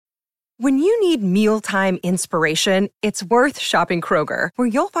When you need mealtime inspiration, it's worth shopping Kroger, where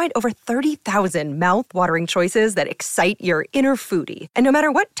you'll find over 30,000 mouth-watering choices that excite your inner foodie. And no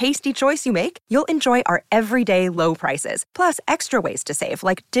matter what tasty choice you make, you'll enjoy our everyday low prices, plus extra ways to save,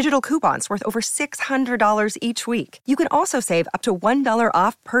 like digital coupons worth over $600 each week. You can also save up to $1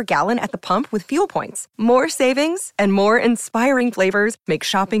 off per gallon at the pump with fuel points. More savings and more inspiring flavors make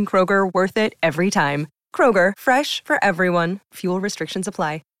shopping Kroger worth it every time. Kroger, fresh for everyone. Fuel restrictions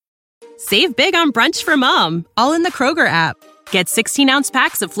apply. Save big on brunch for mom, all in the Kroger app. Get 16-ounce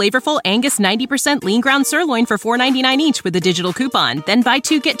packs of flavorful Angus 90% lean ground sirloin for $4.99 each with a digital coupon. Then buy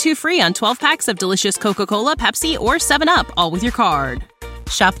 2, get 2 free on 12 packs of delicious Coca-Cola, Pepsi, or 7-Up, all with your card.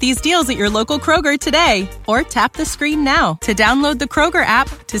 Shop these deals at your local Kroger today, or tap the screen now to download the Kroger app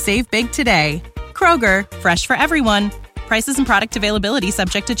to save big today. Kroger, fresh for everyone. Prices and product availability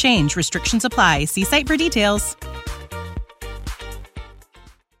subject to change. Restrictions apply. See site for details.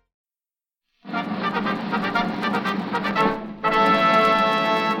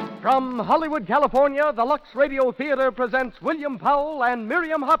 From Hollywood, California, the Lux Radio Theater presents William Powell and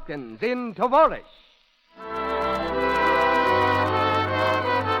Miriam Hopkins in Tovarish.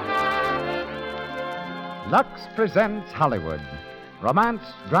 Lux presents Hollywood. Romance,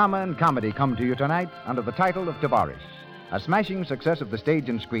 drama, and comedy come to you tonight under the title of Tovarish, a smashing success of the stage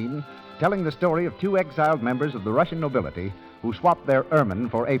and screen, telling the story of 2 exiled members of the Russian nobility who swapped their ermine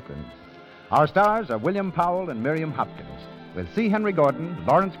for aprons. Our stars are William Powell and Miriam Hopkins, with C. Henry Gordon,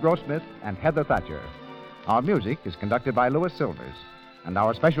 Lawrence Grossmith, and Heather Thatcher. Our music is conducted by Louis Silvers, and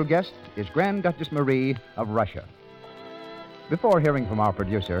our special guest is Grand Duchess Marie of Russia. Before hearing from our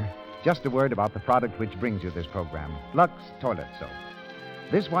producer, just a word about the product which brings you this program, Lux Toilet Soap.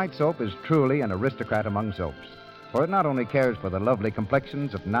 This white soap is truly an aristocrat among soaps, for it not only cares for the lovely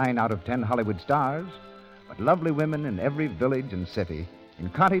complexions of 9 out of 10 Hollywood stars, but lovely women in every village and city, in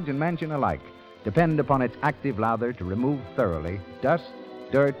cottage and mansion alike, depend upon its active lather to remove thoroughly dust,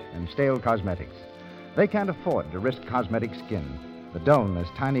 dirt, and stale cosmetics. They can't afford to risk cosmetic skin, the dullness,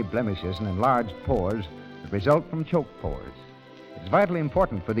 tiny blemishes, and enlarged pores that result from choke pores. It's vitally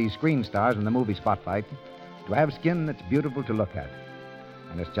important for these screen stars in the movie spotlight to have skin that's beautiful to look at.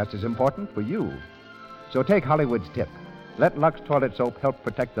 And it's just as important for you. So take Hollywood's tip. Let Lux Toilet Soap help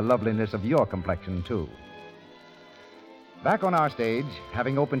protect the loveliness of your complexion, too. Back on our stage,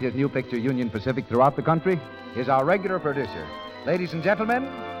 having opened his new picture, Union Pacific, throughout the country, is our regular producer. Ladies and gentlemen,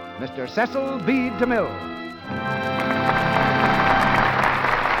 Mr. Cecil B. DeMille.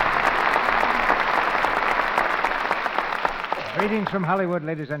 Greetings from Hollywood,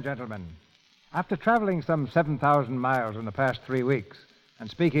 ladies and gentlemen. After traveling some 7,000 miles in the past 3 weeks and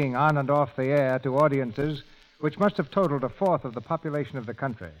speaking on and off the air to audiences which must have totaled 1/4 of the population of the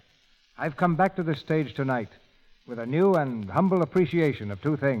country, I've come back to this stage tonight with a new and humble appreciation of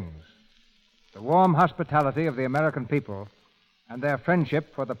 2 things: the warm hospitality of the American people and their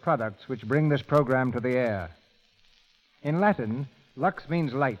friendship for the products which bring this program to the air. In Latin, lux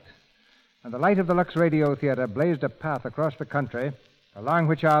means light, and the light of the Lux Radio Theater blazed a path across the country along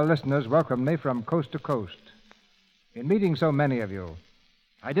which our listeners welcomed me from coast to coast. In meeting so many of you,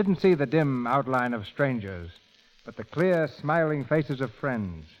 I didn't see the dim outline of strangers, but the clear, smiling faces of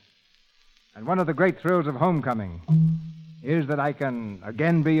friends. And one of the great thrills of homecoming is that I can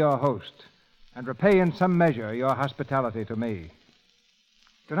again be your host and repay in some measure your hospitality to me.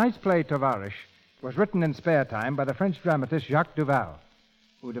 Tonight's play, Tovarish, was written in spare time by the French dramatist Jacques Duval,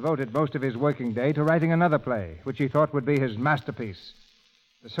 who devoted most of his working day to writing another play, which he thought would be his masterpiece.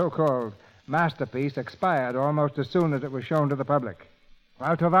 The so-called masterpiece expired almost as soon as it was shown to the public,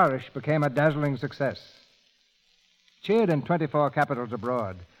 while Tovarish became a dazzling success. Cheered in 24 capitals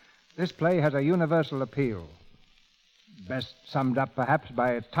abroad, this play has a universal appeal, best summed up perhaps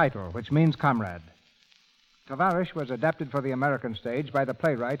by its title, which means comrade. Tovarish was adapted for the American stage by the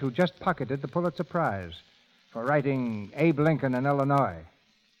playwright who just pocketed the Pulitzer Prize for writing Abe Lincoln in Illinois,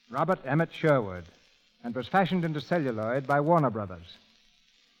 Robert Emmett Sherwood, and was fashioned into celluloid by Warner Brothers.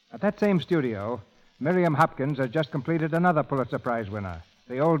 At that same studio, Miriam Hopkins has just completed another Pulitzer Prize winner,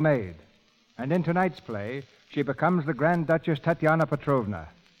 The Old Maid, and in tonight's play, she becomes the Grand Duchess Tatiana Petrovna.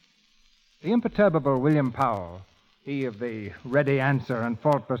 The imperturbable William Powell, he of the ready answer and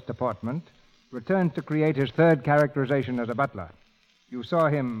faultless deportment, returns to create his 3rd characterization as a butler. You saw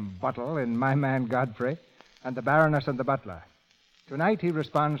him buttle in My Man Godfrey and The Baroness and the Butler. Tonight he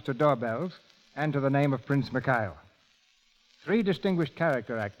responds to doorbells and to the name of Prince Mikhail. 3 distinguished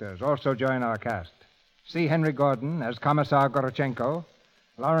character actors also join our cast. C. Henry Gordon as Commissar Gorochenko,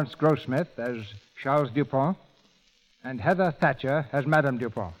 Lawrence Grossmith as Charles Dupont, and Heather Thatcher as Madame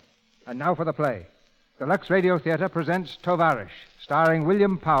Dupont. And now for the play. The Lux Radio Theater presents Tovarish, starring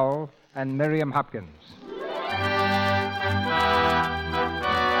William Powell and Miriam Hopkins.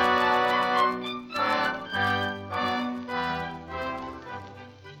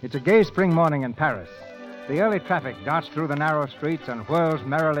 It's a gay spring morning in Paris. The early traffic darts through the narrow streets and whirls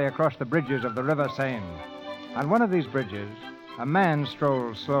merrily across the bridges of the River Seine. On one of these bridges, a man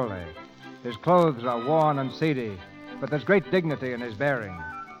strolls slowly. His clothes are worn and seedy, but there's great dignity in his bearing.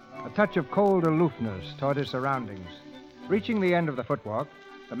 A touch of cold aloofness toward his surroundings. Reaching the end of the footwalk,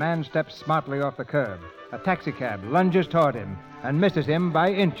 the man steps smartly off the curb. A taxicab lunges toward him and misses him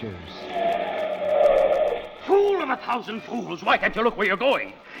by inches. Fool of 1,000 fools! Why can't you look where you're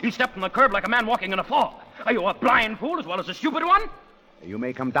going? You stepped on the curb like a man walking in a fog. Are you a blind fool as well as a stupid one? You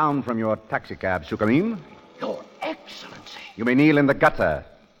may come down from your taxicab, Sukamin. Your Excellency. You may kneel in the gutter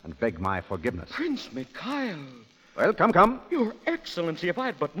and beg my forgiveness. Prince Mikhail. Well, come. Your Excellency, if I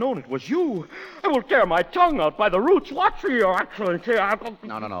had but known it was you, I will tear my tongue out by the roots. Watch me, Your Excellency.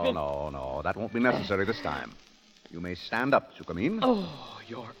 No. That won't be necessary this time. You may stand up, Sukamin. Oh,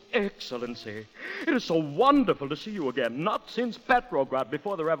 Your Excellency. It is so wonderful to see you again. Not since Petrograd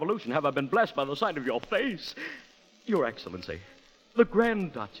before the revolution have I been blessed by the sight of your face. Your Excellency, the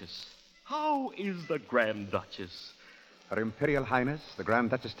Grand Duchess. How is the Grand Duchess? Her Imperial Highness, the Grand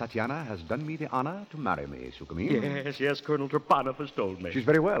Duchess Tatiana, has done me the honor to marry me, Sukamin. Yes, Colonel Trepanov has told me. She's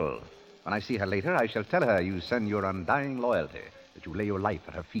very well. When I see her later, I shall tell her you send your undying loyalty, that you lay your life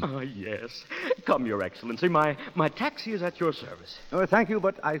at her feet. Yes. Come, Your Excellency. My taxi is at your service. Oh, thank you,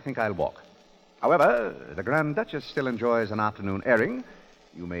 but I think I'll walk. However, the Grand Duchess still enjoys an afternoon airing.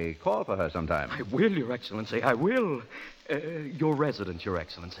 You may call for her sometime. I will, Your Excellency. I will. Your residence, Your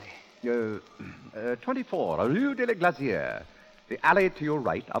Excellency. 24, Rue de la Glacière. The alley to your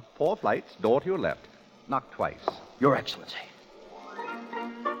right, up 4 flights, door to your left. Knock twice. Your Excellency.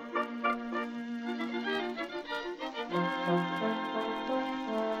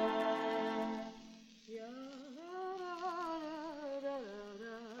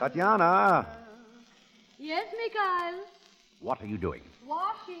 Tatiana! Yes, Mikhail? What are you doing?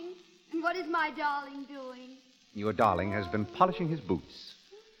 Washing. And what is my darling doing? Your darling has been polishing his boots.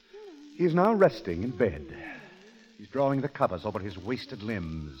 He is now resting in bed. He's drawing the covers over his wasted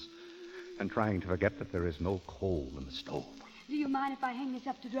limbs and trying to forget that there is no coal in the stove. Do you mind if I hang this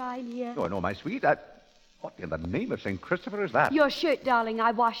up to dry in here? Oh, no, my sweet. What in the name of St. Christopher is that? Your shirt, darling.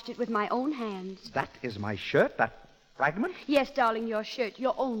 I washed it with my own hands. That is my shirt? That fragment? Yes, darling, your shirt.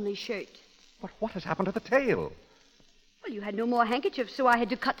 Your only shirt. But what has happened to the tail? Well, you had no more handkerchiefs, so I had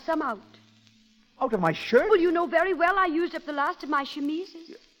to cut some out. Out of my shirt? Well, you know very well I used up the last of my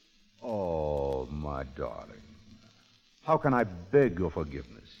chemises. Oh, my darling. How can I beg your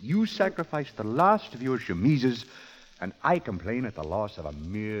forgiveness? You sacrificed the last of your chemises, and I complain at the loss of a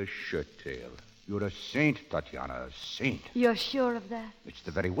mere shirt tail. You're a saint, Tatiana, a saint. You're sure of that? It's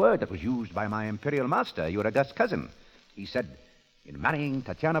the very word that was used by my imperial master, your august cousin. He said, in marrying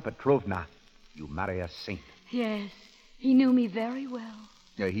Tatiana Petrovna, you marry a saint. Yes, he knew me very well.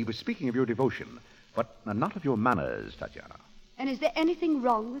 He was speaking of your devotion, but not of your manners, Tatiana. And is there anything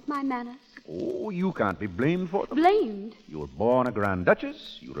wrong with my manners? Oh, you can't be blamed for them. Blamed? You were born a Grand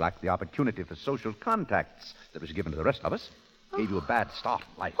Duchess. You lacked the opportunity for social contacts that was given to the rest of us. Gave you a bad start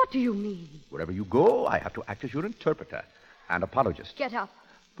in life. What do you mean? Wherever you go, I have to act as your interpreter and apologist. Get up.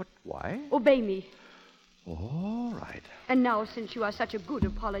 But why? Obey me. All right. And now, since you are such a good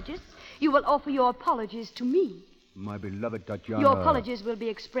apologist, you will offer your apologies to me. My beloved Tatiana. Your apologies will be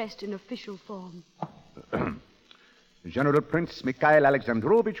expressed in official form. General Prince Mikhail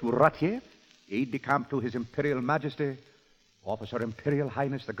Alexandrovich Muratyev, aide-de-camp to His Imperial Majesty, offers Her Imperial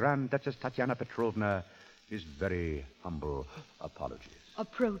Highness the Grand Duchess Tatiana Petrovna his very humble apologies.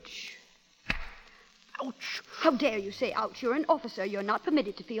 Approach. Ouch! How dare you say ouch? You're an officer. You're not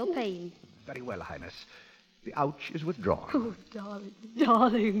permitted to feel pain. Very well, Highness. The ouch is withdrawn. Oh, darling,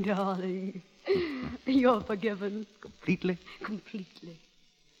 darling, darling. You're forgiven. Completely? Completely.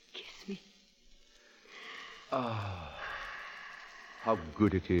 Kiss me. Ah, how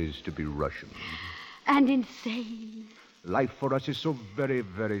good it is to be Russian. And insane. Life for us is so very,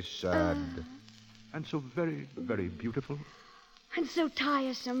 very sad. And so very, very beautiful. And so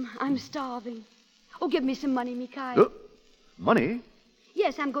tiresome. I'm starving. Oh, give me some money, Mikhail. Money?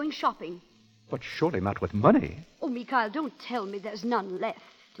 Yes, I'm going shopping. But surely not with money. Oh, Mikhail, don't tell me there's none left.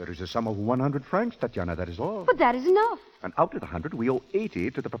 There is a sum of 100 francs, Tatiana, that is all. But that is enough. And out of the 100, we owe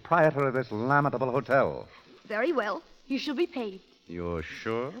 80 to the proprietor of this lamentable hotel. Very well. You shall be paid. You're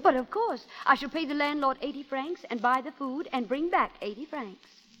sure? But of course. I shall pay the landlord 80 francs and buy the food and bring back 80 francs.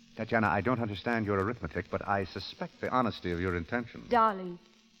 Tatiana, I don't understand your arithmetic, but I suspect the honesty of your intentions. Darling,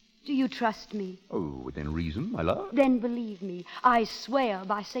 Do you trust me? Oh, within reason, my love. Then believe me. I swear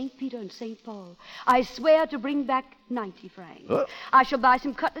by St. Peter and St. Paul. I swear to bring back 90 francs. I shall buy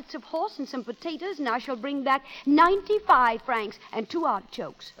some cutlets of horse and some potatoes, and I shall bring back 95 francs and 2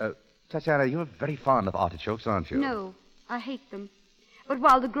 artichokes. Tatiana, you're very fond of artichokes, aren't you? No, I hate them. But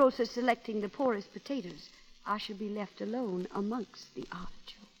while the grocer's selecting the poorest potatoes, I shall be left alone amongst the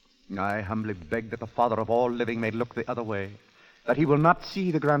artichokes. I humbly beg that the Father of all living may look the other way, that he will not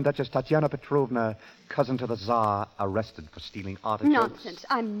see the Grand Duchess Tatiana Petrovna, cousin to the Tsar, arrested for stealing artichokes. Nonsense.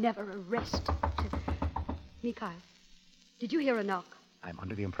 I'm never arrested. Mikhail, did you hear a knock? I'm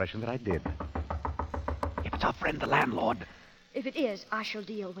under the impression that I did. If it's our friend, the landlord. If it is, I shall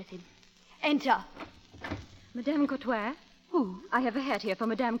deal with him. Enter. Madame Courtois? Who? I have a hat here for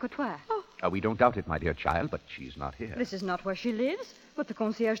Madame Courtois. Oh. We don't doubt it, my dear child, but she's not here. This is not where she lives, but the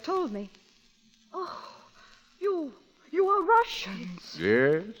concierge told me. Oh, you are Russians.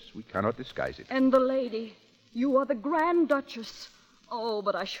 Yes, we cannot disguise it. And the lady, you are the Grand Duchess. Oh,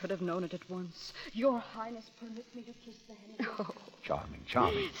 but I should have known it at once. Your Highness, permit me to kiss the hand. Oh. Charming,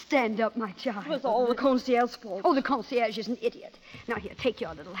 charming. Stand up, my child. It was all the concierge's fault. Oh, the concierge is an idiot. Now, here, take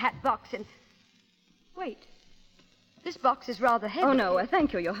your little hat box and... Wait. This box is rather heavy. Oh, no,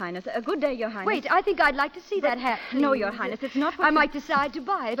 thank you, Your Highness. Good day, Your Highness. Wait, I think I'd like to see that hat, please. No, Your Highness, it's not what I might decide to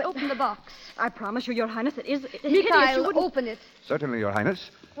buy it. But open the box. I promise you, Your Highness, it is... Mikhail, open it. Certainly, Your Highness.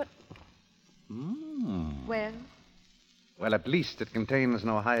 But... Well? Well, at least it contains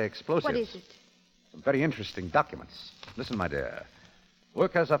no high explosives. What is it? Some very interesting documents. Listen, my dear.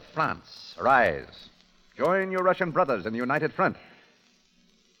 Workers of France, arise. Join your Russian brothers in the United Front.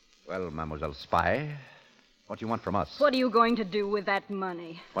 Well, Mademoiselle Spy, what do you want from us? What are you going to do with that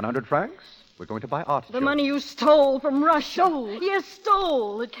money? 100 francs? We're going to buy artichokes. The money you stole from Russia. Yes,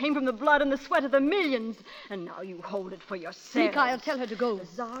 stole. It came from the blood and the sweat of the millions. And now you hold it for yourself. Mikhail, tell her to go. The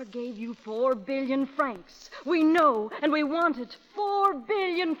Tsar gave you 4 billion francs. We know, and we want it. 4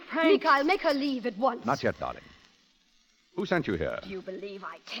 billion francs. Mikhail, make her leave at once. Not yet, darling. Who sent you here? Do you believe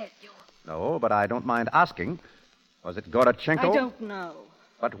I tell you? No, but I don't mind asking. Was it Gorachenko? I don't know.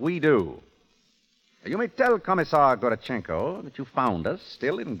 But we do. You may tell Commissar Gorachenko that you found us,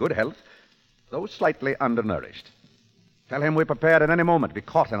 still in good health, though slightly undernourished. Tell him we're prepared at any moment to be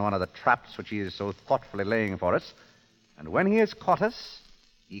caught in one of the traps which he is so thoughtfully laying for us. And when he has caught us,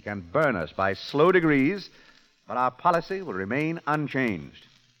 he can burn us by slow degrees, but our policy will remain unchanged.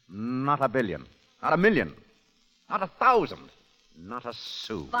 Not 1 billion, not 1 million, not 1,000, not a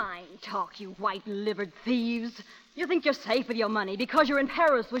sou. Fine talk, you white-livered thieves. You think you're safe with your money because you're in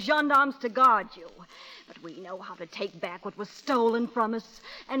Paris with gendarmes to guard you. But we know how to take back what was stolen from us.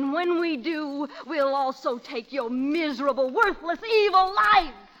 And when we do, we'll also take your miserable, worthless, evil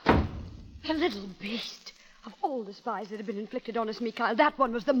life. The little beast. Of all the spies that have been inflicted on us, Mikhail, that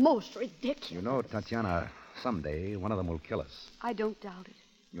one was the most ridiculous. You know, Tatiana, someday one of them will kill us. I don't doubt it.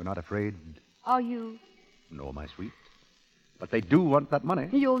 You're not afraid? Are you? No, my sweet. But they do want that money.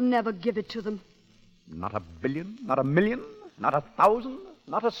 You'll never give it to them. Not 1 billion, not 1 million, not 1,000,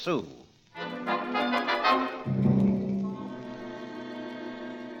 not a sou.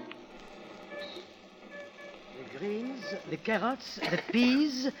 The greens, the carrots, the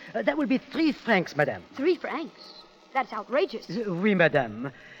peas, that will be 3 francs, madame. 3 francs? That's outrageous. Oui,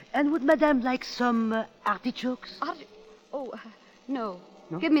 madame. And would madame like some artichokes? No.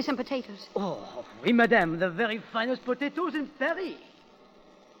 Give me some potatoes. Oh, oui, madame. The very finest potatoes in Paris.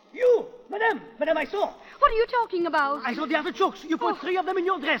 You, madame, I saw. What are you talking about? I saw the artichokes. You put 3 of them in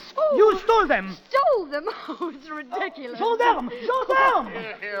your dress. You stole them. Stole them? Oh, it's ridiculous. Gendarme!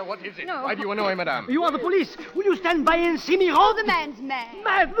 Here, what is it? No. Why do you annoy Madame? You are the police. Will you stand by and see me Oh, rob? the man's mad.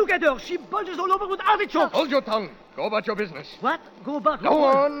 Mad, look at her. She bulges all over with artichokes. Hold your tongue. Go about your business. What? Go back. Go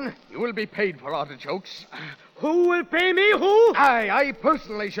on. You will be paid for artichokes. Who will pay me? Who? I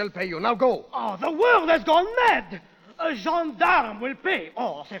personally shall pay you. Now go. Oh, the world has gone mad. A gendarme will pay.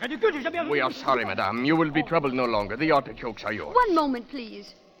 Oh, c'est ridicule. J'ai jamais vu. We are sorry, Madame. You will be troubled no longer. The artichokes are yours. One moment,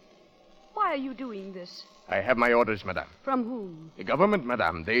 please. Why are you doing this? I have my orders, Madame. From whom? The government,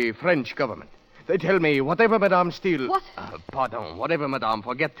 Madame. The French government. They tell me whatever Madame steal... What? Pardon. Whatever Madame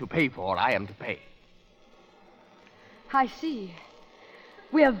forget to pay for, I am to pay. I see.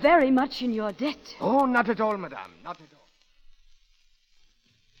 We are very much in your debt. Oh, not at all, Madame. Not at all.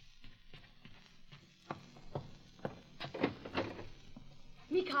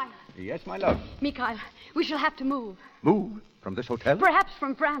 Mikhail. Yes, my love. Mikhail, we shall have to move. Move from this hotel? Perhaps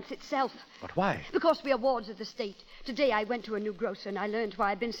from France itself. But why? Because we are wards of the state. Today I went to a new grocer and I learned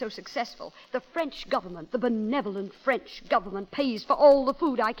why I've been so successful. The French government, the benevolent French government, pays for all the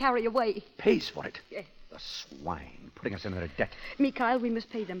food I carry away. Pays for it? Yes. The swine. putting us in their debt. Mikhail, we must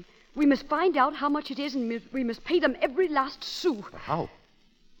pay them. We must find out how much it is, and we must pay them every last sou. But how?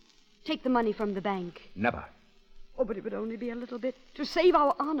 Take the money from the bank. Never. Oh, but it would only be a little bit. To save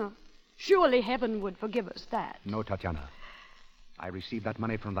our honor. Surely heaven would forgive us that. No, Tatiana. I received that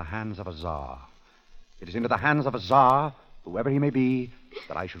money from the hands of a czar. It is into the hands of a czar, whoever he may be,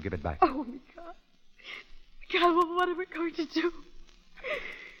 that I shall give it back. Oh, Mikhail. Mikhail, well, what are we going to do?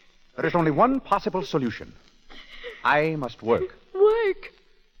 There is only one possible solution. I must work. Work?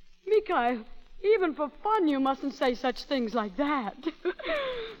 Mikhail, even for fun, you mustn't say such things like that.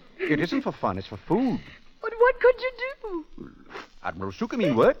 It isn't for fun, it's for food. But what could you do? Admiral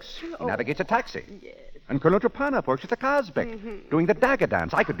Sukhumi works. He navigates a taxi. Yes. And Colonel Trepanov works at the Kazbek, doing the dagger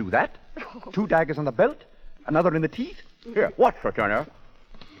dance. I could do that. 2 daggers on the belt, another in the teeth. Here, watch, Tatiana.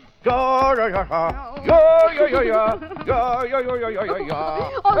 Ja, ja, ja, ja. Ja, ja, ja, ja. Ja, ja, ja, ja, ja, ja, ja.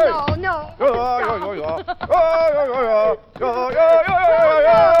 Oh, no. Ja, ja, ja, ja. Ja, ja, ja, ja. Ja, ja, ja, ja,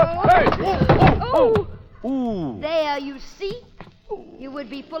 ja. Hey! Oh! Ooh. There, you see? You would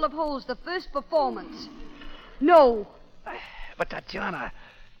be full of holes the first performance. No. But, Tatiana,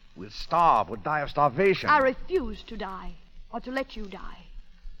 we'll starve. We'll die of starvation. I refuse to die, or to let you die.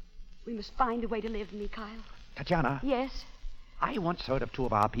 We must find a way to live, Mikhail. Tatiana? Yes? I once heard of 2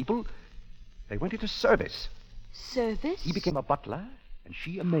 of our people. They went into service. Service? He became a butler, and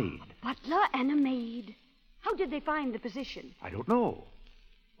she a maid. Butler and a maid. How did they find the position? I don't know.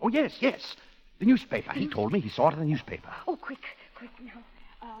 Oh, yes. The newspaper. He told me he saw it in the newspaper. Oh, quick now.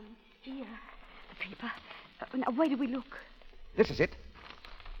 Here, the paper. Now, where do we look? This is it.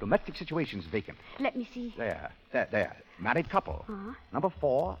 Domestic situations vacant. Let me see. There. Married couple. Uh-huh. Number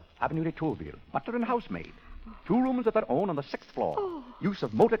 4, Avenue de Tourville. Butler and housemaid. 2 rooms of their own on the 6th floor. Oh. Use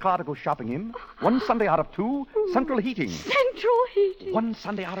of motor car to go shopping in. 1 Sunday out of 2, central heating. Central heating? 1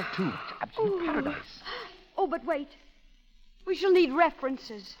 Sunday out of 2. It's absolute paradise. Oh, but wait. We shall need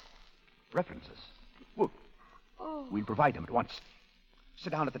references. References? Well, we'll provide them at once.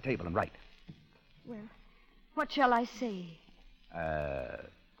 Sit down at the table and write. Well, what shall I say? The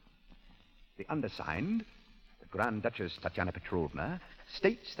undersigned, the Grand Duchess Tatiana Petrovna,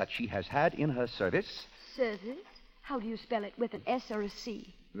 states that she has had in her service... Service? How do you spell it, with an S or a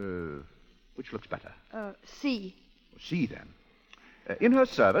C? Which looks better? C. C, then. In her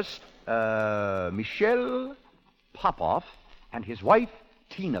service, Michel Popov and his wife,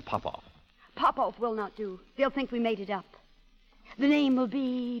 Tina Popov. Popov will not do. They'll think we made it up. The name will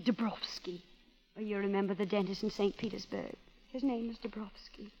be Dubrovsky. You remember the dentist in St. Petersburg. His name is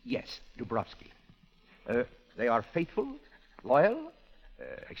Dubrovsky. Yes, Dubrovsky. They are faithful, loyal,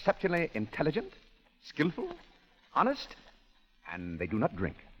 exceptionally intelligent, skillful, honest, and they do not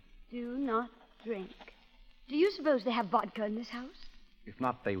drink. Do not drink. Do you suppose they have vodka in this house? If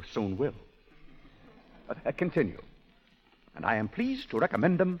not, they soon will. Continue. And I am pleased to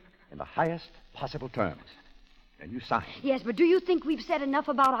recommend them in the highest possible terms. And you sign. Yes, but do you think we've said enough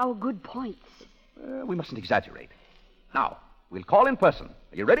about our good points? We mustn't exaggerate. Now, we'll call in person.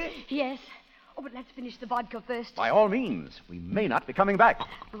 Are you ready? Yes. Oh, but let's finish the vodka first. By all means. We may not be coming back.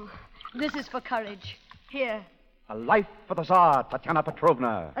 Oh, this is for courage. Here. A life for the Tsar, Tatiana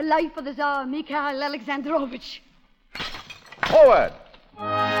Petrovna. A life for the Tsar, Mikhail Alexandrovich. Forward!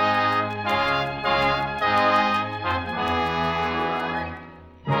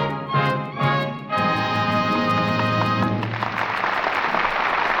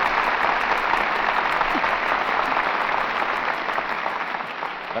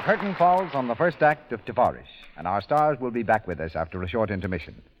 The curtain falls on the first act of Tovarish, and our stars will be back with us after a short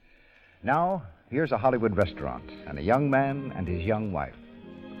intermission. Now, here's a Hollywood restaurant, and a young man and his young wife.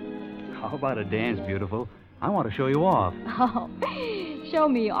 How about a dance, beautiful? I want to show you off. Oh, show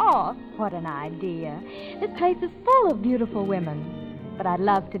me off? What an idea. This place is full of beautiful women, but I'd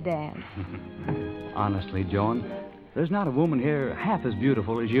love to dance. Honestly, Joan, there's not a woman here half as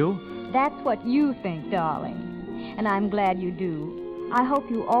beautiful as you. That's what you think, darling, and I'm glad you do. I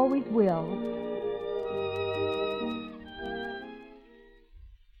hope you always will.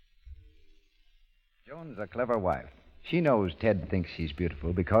 Joan's a clever wife. She knows Ted thinks she's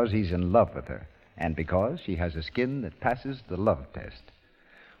beautiful because he's in love with her, and because she has a skin that passes the love test.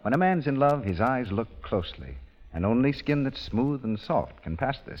 When a man's in love, his eyes look closely, and only skin that's smooth and soft can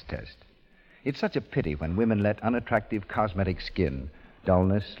pass this test. It's such a pity when women let unattractive cosmetic skin,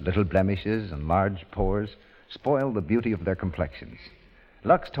 dullness, little blemishes, and large pores spoil the beauty of their complexions.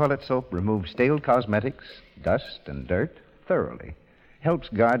 Lux Toilet Soap removes stale cosmetics, dust, and dirt thoroughly, helps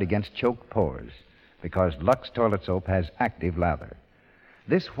guard against choked pores, because Lux Toilet Soap has active lather.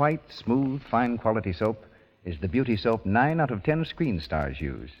 This white, smooth, fine-quality soap is the beauty soap 9 out of 10 screen stars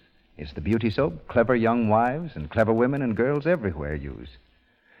use, It's the beauty soap clever young wives and clever women and girls everywhere use.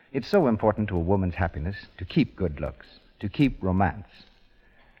 It's so important to a woman's happiness to keep good looks, to keep romance.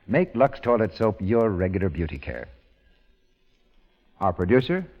 Make Lux Toilet Soap your regular beauty care. Our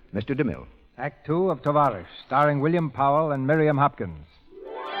producer, Mr. DeMille. Act Two of Tovarish, starring William Powell and Miriam Hopkins.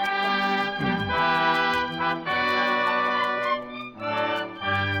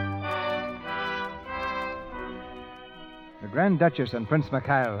 The Grand Duchess and Prince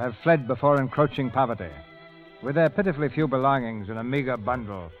Mikhail have fled before encroaching poverty. With their pitifully few belongings in a meager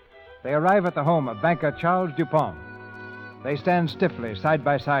bundle, they arrive at the home of banker Charles Dupont. They stand stiffly side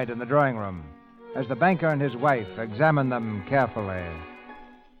by side in the drawing room as the banker and his wife examine them carefully.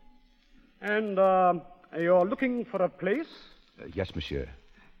 And, you're looking for a place? Yes, monsieur.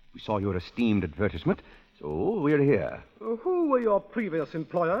 We saw your esteemed advertisement, so we're here. Who were your previous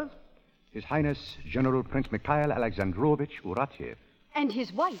employers? His Highness General Prince Mikhail Alexandrovich Uratyev. And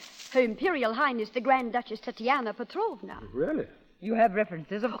his wife, Her Imperial Highness the Grand Duchess Tatiana Petrovna. Really? You have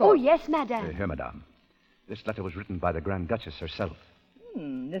references, of Oh, course. yes, madame. Here, madame. This letter was written by the Grand Duchess herself.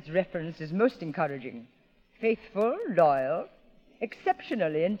 This reference is most encouraging. Faithful, loyal,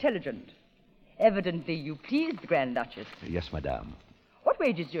 exceptionally intelligent. Evidently you pleased the Grand Duchess. Yes, madame. What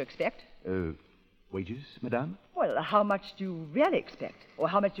wages do you expect? Wages, madame? Well, how much do you really expect? Or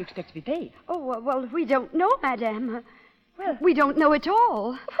how much do you expect to be paid? Oh, well, we don't know, madame. Well, we don't know at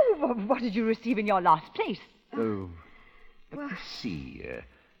all. What did you receive in your last place? Let me see.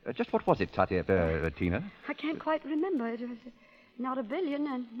 Just what was it, Tina? I can't quite remember. It was not a billion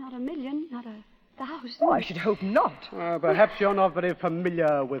and not a million, not a thousand. Oh, I should hope not. Perhaps you're not very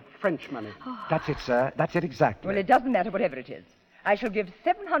familiar with French money. That's it, sir. That's it exactly. Well, it doesn't matter whatever it is. I shall give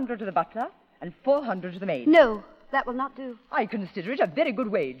 700 to the butler and 400 to the maid. No, that will not do. I consider it a very good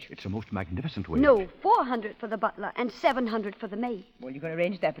wage. It's a most magnificent wage. No, 400 for the butler and 700 for the maid. Well, you can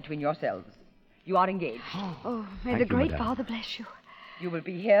arrange that between yourselves. You are engaged. Oh, may Thank the you, great madame. Father bless you. You will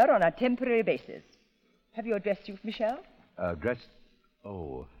be here on a temporary basis. Have you addressed you, Michel? Dressed?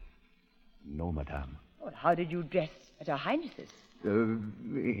 Oh, no, madame. Well, how did you dress at Her Highness's?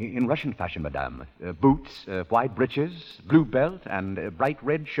 In Russian fashion, madame. Boots, wide breeches, blue belt, and a bright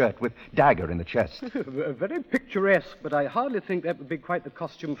red shirt with dagger in the chest. Very picturesque, but I hardly think that would be quite the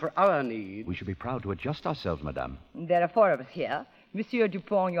costume for our needs. We should be proud to adjust ourselves, madame. There are 4 of us here. Monsieur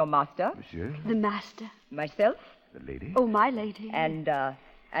Dupont, your master. Monsieur? The master. Myself. The lady? Oh, my lady. And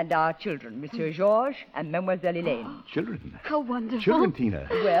our children, Monsieur Georges and Mademoiselle Elaine. Children? How wonderful. Children, Tina.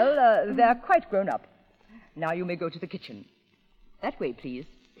 Well, they're quite grown up. Now you may go to the kitchen. That way, please.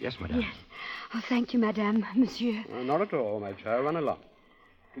 Yes, madame. Yes. Oh, thank you, madame, monsieur. Not at all, my child. Run along.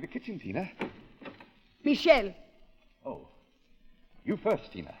 To the kitchen, Tina. Michel. Oh. You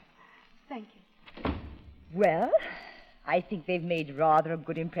first, Tina. Thank you. Well, I think they've made rather a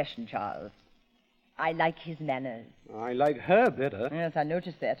good impression, Charles. I like his manners. I like her better. Yes, I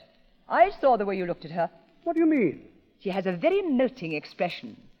noticed that. I saw the way you looked at her. What do you mean? She has a very melting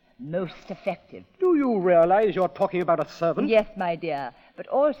expression. Most effective. Do you realize you're talking about a servant? Yes, my dear, but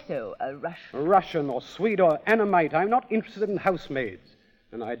also a Russian. Russian or Swede or Annamite. I'm not interested in housemaids.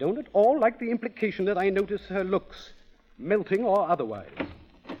 And I don't at all like the implication that I notice her looks, melting or otherwise.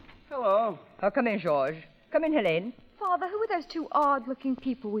 Hello. Oh, come in, Georges. Come in, Helene. Father, who were those 2 odd-looking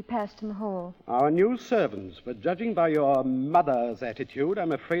people we passed in the hall? Our new servants, but judging by your mother's attitude,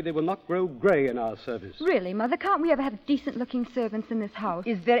 I'm afraid they will not grow grey in our service. Really, Mother, can't we ever have decent-looking servants in this house?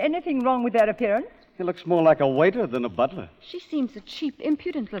 Is there anything wrong with their appearance? He looks more like a waiter than a butler. She seems a cheap,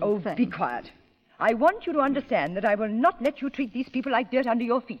 impudent little thing. Oh, be quiet. I want you to understand that I will not let you treat these people like dirt under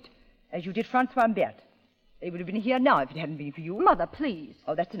your feet, as you did Francois and Berthe. They would have been here now if it hadn't been for you. Mother, please.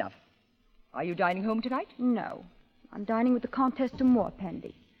 Oh, that's enough. Are you dining home tonight? No. I'm dining with the Comtesse de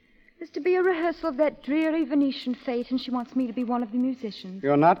Morpendy. There's to be a rehearsal of that dreary Venetian fete, and she wants me to be one of the musicians.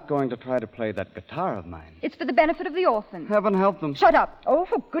 You're not going to try to play that guitar of mine. It's for the benefit of the orphans. Heaven help them. Shut up. Oh,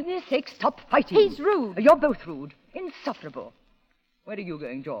 for goodness sake, stop fighting. He's rude. You're both rude. Insufferable. Where are you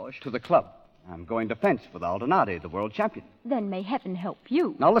going, George? To the club. I'm going to fence with Aldonati, the world champion. Then may heaven help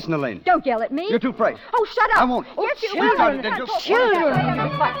you. Now listen, Elaine. Don't yell at me. You're too afraid. Oh, shut up. I won't. Yes, you Children. will. Children.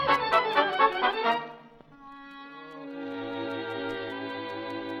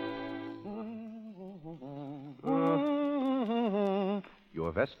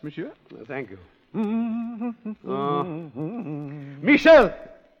 Your vest, monsieur? Thank you. Michel!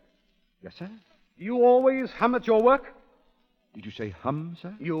 Yes, sir? You always hum at your work? Did you say hum,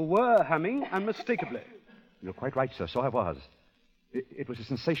 sir? You were humming unmistakably. You're quite right, sir. So I was. It was a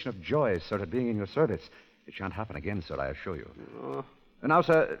sensation of joy, sir, at being in your service. It shan't happen again, sir, I assure you. Now,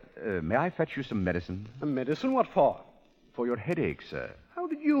 sir, may I fetch you some medicine? Medicine? What for? For your headache, sir. How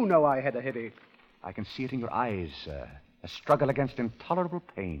did you know I had a headache? I can see it in your eyes, sir. A struggle against intolerable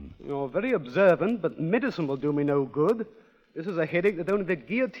pain. You're very observant, but medicine will do me no good. This is a headache that only the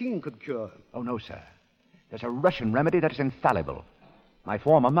guillotine could cure. Oh, no, sir. There's a Russian remedy that is infallible. My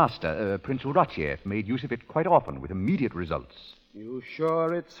former master, Prince Uratiev, made use of it quite often with immediate results. You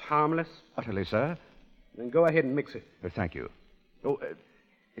sure it's harmless? Utterly, sir. Then go ahead and mix it. Thank you. Oh,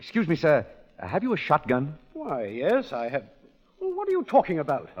 excuse me, sir. Have you a shotgun? Why, yes, I have. Well, what are you talking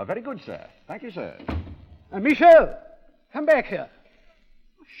about? Very good, sir. Thank you, sir. Michel, come back here.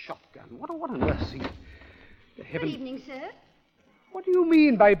 A shotgun? What on earth? Good evening, sir. What do you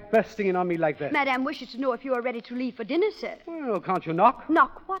mean by bursting in on me like that? Madame wishes to know if you are ready to leave for dinner, sir. Well, can't you knock?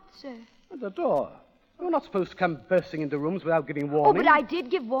 Knock what, sir? At the door. You're not supposed to come bursting into rooms without giving Oh, warning. but I did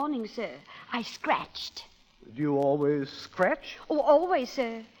give warning, sir. I scratched. Do you always scratch? Oh, always,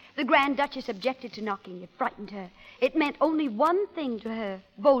 sir. The Grand Duchess objected to knocking. It frightened her. It meant only one thing to her,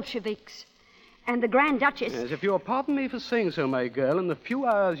 Bolsheviks. And the Grand Duchess... Yes, if you'll pardon me for saying so, my girl, in the few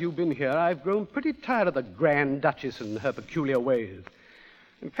hours you've been here, I've grown pretty tired of the Grand Duchess and her peculiar ways.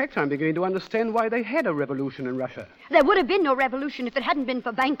 In fact, I'm beginning to understand why they had a revolution in Russia. There would have been no revolution if it hadn't been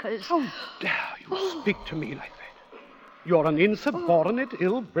for bankers. How dare you speak to me like that? You're an insubordinate,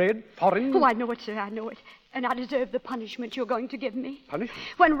 ill-bred foreign... Oh, I know it, sir, I know it. And I deserve the punishment you're going to give me. Punishment?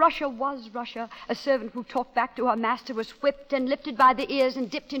 When Russia was Russia, a servant who talked back to her master was whipped and lifted by the ears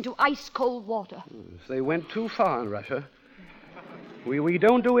and dipped into ice-cold water. Yes, they went too far in Russia. We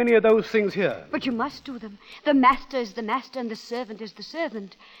don't do any of those things here. But you must do them. The master is the master and the servant is the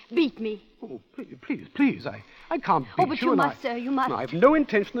servant. Beat me. Oh, please. I can't beat you. Oh, but you must, sir, you must. I've no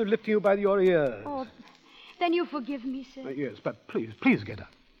intention of lifting you by your ears. Oh, then you forgive me, sir. Yes, but please get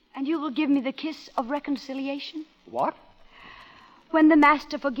up. And you will give me the kiss of reconciliation? What? When the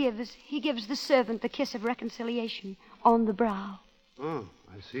master forgives, he gives the servant the kiss of reconciliation on the brow. Oh,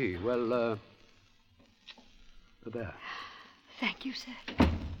 I see. Well, there. Thank you, sir.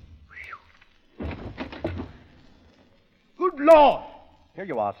 Good Lord! Here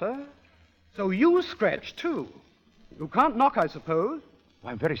you are, sir. So you scratched, too. You can't knock, I suppose. Oh,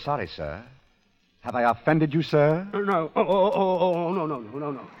 I'm very sorry, sir. Have I offended you, sir? No.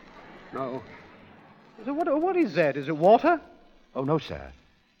 No. So what is that? Is it water? Oh, no, sir.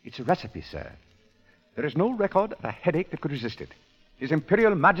 It's a recipe, sir. There is no record of a headache that could resist it. His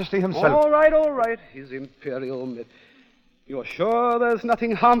Imperial Majesty himself... All right. His Imperial... You're sure there's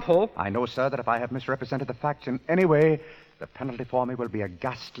nothing harmful? I know, sir, that if I have misrepresented the facts in any way, the penalty for me will be a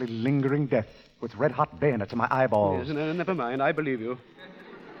ghastly, lingering death with red-hot bayonets in my eyeballs. Yes, no, never mind. I believe you.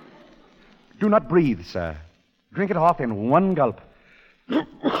 Do not breathe, sir. Drink it off in one gulp.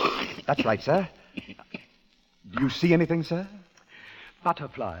 That's right, sir. Do you see anything, sir?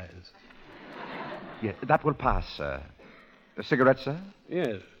 Butterflies. Yes, that will pass, sir. A cigarette, sir?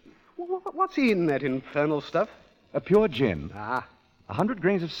 Yes. What's in that infernal stuff? A pure gin. 100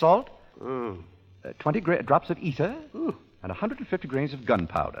 grains of salt. 20 drops of ether. And 150 grains of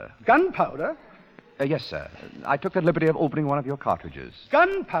gunpowder. Gunpowder? Yes, sir. I took the liberty of opening one of your cartridges.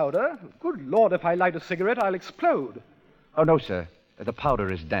 Gunpowder? Good Lord, if I light a cigarette, I'll explode. Oh, no, sir. The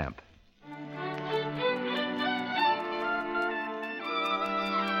powder is damp.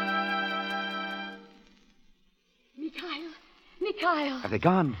 Mikhail. Have they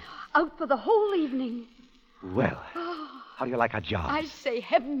gone? Out for the whole evening. Well, how do you like our job? I say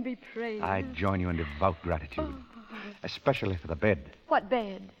heaven be praised. I join you in devout gratitude. Especially for the bed. What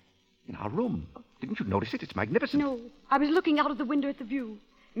bed? In our room. Didn't you notice it? It's magnificent. No. I was looking out of the window at the view.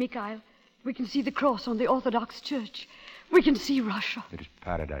 Mikhail, we can see the cross on the Orthodox Church. We can see Russia. It is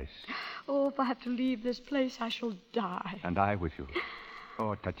paradise. Oh, if I have to leave this place, I shall die. And I with you.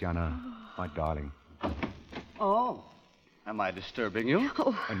 Oh, Tatiana, my darling. Oh, am I disturbing you?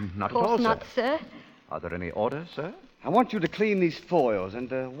 Oh, not of at all, course not, sir. Are there any orders, sir? I want you to clean these foils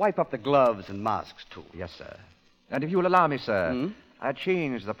and wipe up the gloves and masks, too. Yes, sir. And if you will allow me, sir, I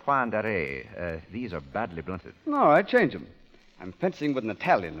changed the point d'arrêt. These are badly blunted. All right, change them. I'm fencing with an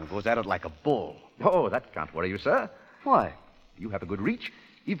Italian who goes at it like a bull. Oh, that can't worry you, sir. Why? You have a good reach.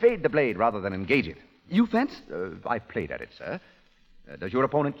 Evade the blade rather than engage it. You fence? I played at it, sir. Does your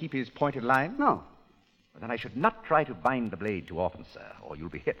opponent keep his pointed line? No. Then I should not try to bind the blade too often, sir, or you'll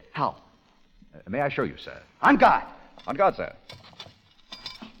be hit. How? May I show you, sir? On guard. On guard, sir.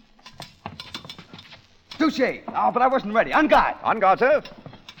 Touche. Oh, but I wasn't ready. On guard. On guard, sir.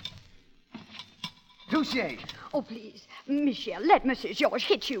 Touche. Oh, please. Michel, let Monsieur Georges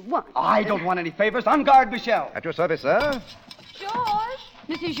hit you once. I don't want any favors. On guard, Michel. At your service, sir. Georges!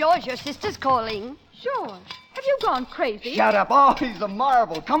 Monsieur Georges, your sister's calling. George, have you gone crazy? Shut up. Oh, he's a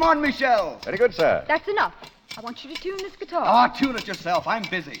marvel. Come on, Michel. Very good, sir. That's enough. I want you to tune this guitar. Ah, tune it yourself. I'm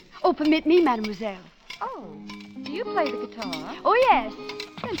busy. Oh, permit me, mademoiselle. Oh, do you play the guitar? Oh, yes.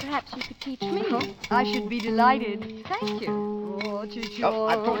 Then perhaps you could teach me. I should be delighted. Thank you. Oh,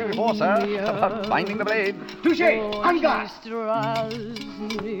 I've told you before, sir, about finding the blade. Touche! Hanga! Is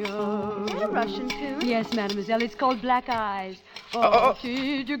that a Russian tune? Yes, mademoiselle. It's called Black Eyes.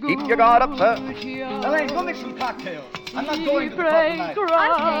 Keep your guard up, sir. Elaine, go make some cocktails. I'm not going to the club tonight.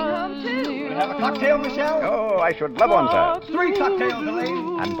 I'm staying home, too. You have a cocktail, Michelle? Oh, I should love one, sir. 3 cocktails,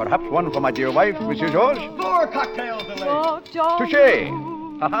 Elaine. And perhaps one for my dear wife, Monsieur Georges. 4 cocktails, Elaine. Touche!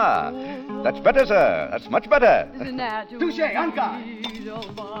 Ha-ha! That's better, sir. That's much better. Touche, Anka.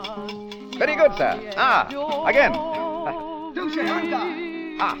 Very good, sir. Ah, again. Touche,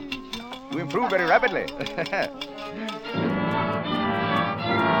 Anka. Ah, you improve very rapidly.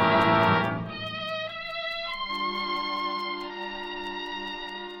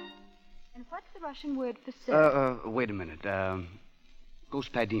 And what's the Russian word for sir? Wait a minute.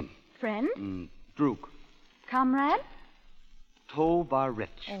 Gospodin. Friend? Druk. Comrade?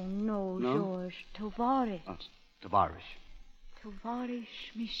 Tovarich. Oh, no, No? George. Tovarish. Tovarish.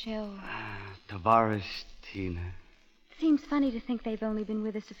 Tovarish, Michel. Tovarish, Tina. Seems funny to think they've only been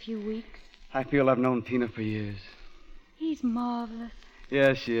with us a few weeks. I feel I've known Tina for years. He's marvelous.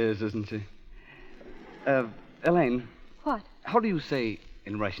 Yes, she is, isn't she? Elaine. What? How do you say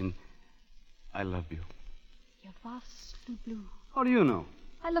in Russian, I love you? Я вас люблю. How do you know?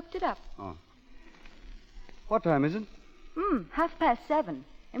 I looked it up. Oh. What time is it? 7:30.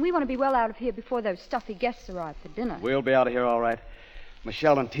 And we want to be well out of here before those stuffy guests arrive for dinner. We'll be out of here all right.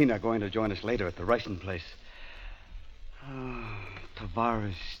 Michelle and Tina are going to join us later at the Russian place.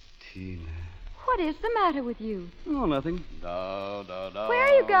 Tavares, Tina. What is the matter with you? Oh, nothing. Where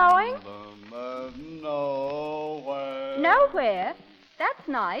are you going? Nowhere. Nowhere? That's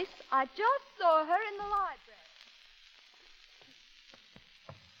nice. I just saw her in the library.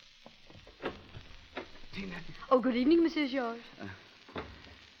 Tina. Oh, good evening, Mrs. Georges.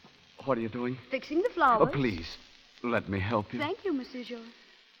 What are you doing? Fixing the flowers. Oh, please. Let me help you. Thank you, Mrs. Georges.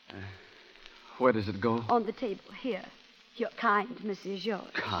 Where does it go? On the table, here. You're kind, Mrs.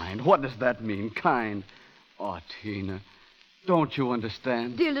 Georges. Kind. What does that mean, kind? Oh, Tina. Don't you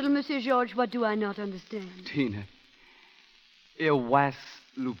understand? Dear little Mrs. Georges, what do I not understand? Tina. Il was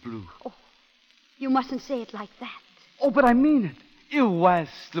le bleu. Oh, you mustn't say it like that. Oh, but I mean it. Il was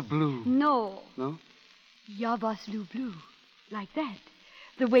the blue. No. No? Ya vas le bleu. Like that.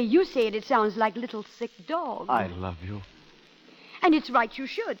 The way you say it, it sounds like little sick dog. I love you. And it's right you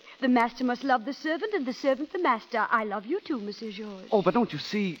should. The master must love the servant, and the servant the master. I love you too, Mrs. Georges. Oh, but don't you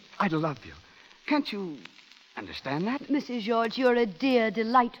see? I love you. Can't you understand that? Mrs. Georges, you're a dear,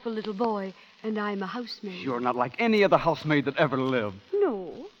 delightful little boy, and I'm a housemaid. You're not like any other housemaid that ever lived.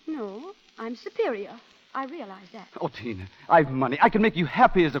 No. I'm superior. I realize that. Oh, Tina, I've money. I can make you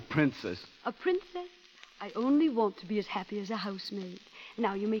happy as a princess. A princess? I only want to be as happy as a housemaid.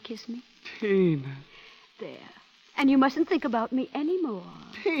 Now you may kiss me. Tina. There. And you mustn't think about me anymore.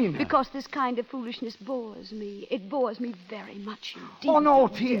 Tina. Because this kind of foolishness bores me. It bores me very much indeed. Oh, no,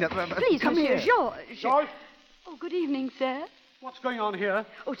 Tina. Please, come Monsieur here. Georges. George? Oh, good evening, sir. What's going on here?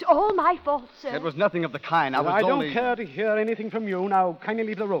 Oh, it's all my fault, sir. It was nothing of the kind. I don't care to hear anything from you. Now, kindly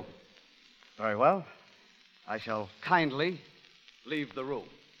leave the room. Very well. I shall kindly leave the room.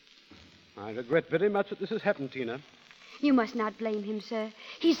 I regret very much that this has happened, Tina. You must not blame him, sir.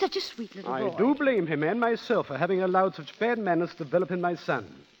 He's such a sweet little boy. I do blame him and myself for having allowed such bad manners to develop in my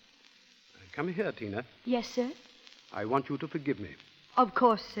son. Come here, Tina. Yes, sir? I want you to forgive me. Of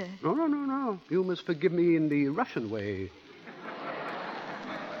course, sir. No. You must forgive me in the Russian way.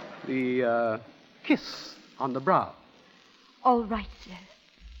 The kiss on the brow. All right, sir.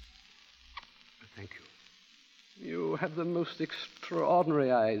 Thank you. You have the most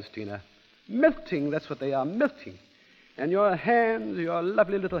extraordinary eyes, Tina. Melting, that's what they are, melting. And your hands, your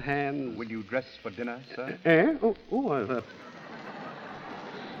lovely little hands. Will you dress for dinner, sir?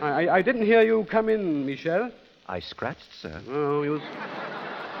 I didn't hear you come in, Michel. I scratched, sir. Oh, you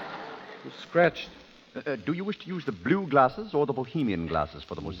scratched. Do you wish to use the blue glasses or the bohemian glasses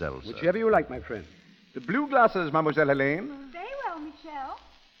for the moselle, sir? Whichever you like, my friend. The blue glasses, Mademoiselle Helene. Very well, Michel.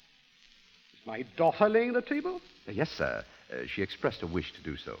 Is my daughter laying the table? Yes, sir. She expressed a wish to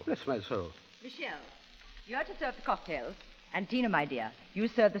do so. Bless my soul. Michelle, you are to serve the cocktails. And Tina, my dear, you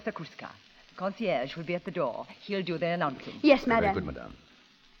serve the sakruska. The concierge will be at the door. He'll do the announcing. Yes, madame. Very good, madame.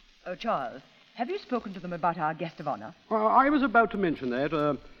 Oh, Charles, have you spoken to them about our guest of honor? Well, I was about to mention that,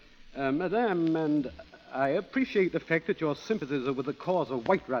 madame, and I appreciate the fact that your sympathies are with the cause of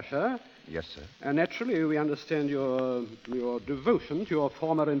White Russia, Yes, sir. Naturally, we understand your devotion to your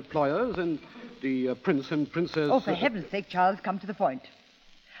former employers and the prince and princess... Oh, for heaven's sake, Charles, come to the point.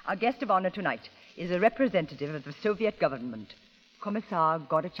 Our guest of honor tonight is a representative of the Soviet government, Commissar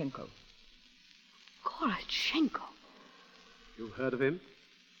Gorachenko. Gorachenko? You've heard of him?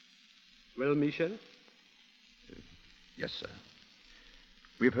 Well, Michel? Yes, sir.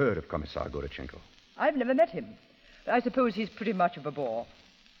 We've heard of Commissar Gorachenko. I've never met him. I suppose he's pretty much of a bore.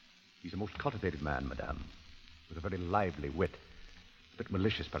 He's a most cultivated man, madame, with a very lively wit. A bit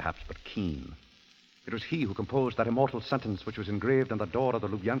malicious, perhaps, but keen. It was he who composed that immortal sentence which was engraved on the door of the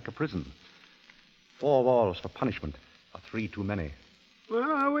Lubyanka prison. 4 walls for punishment are 3 too many.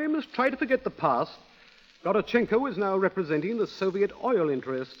 Well, we must try to forget the past. Gorachenko is now representing the Soviet oil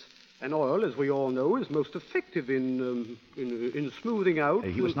interests. And oil, as we all know, is most effective in smoothing out...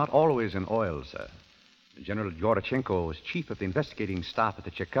 He was not always in oil, sir. General Gorachenko was chief of the investigating staff at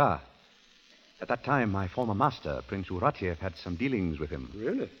the Cheka. At that time, my former master, Prince Uratiev, had some dealings with him.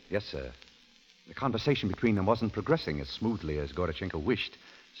 Really? Yes, sir. The conversation between them wasn't progressing as smoothly as Gorachenko wished.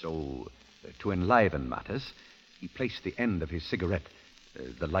 So, to enliven matters, he placed the end of his cigarette,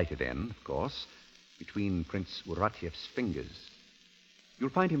 the lighted end, of course, between Prince Uratiev's fingers. You'll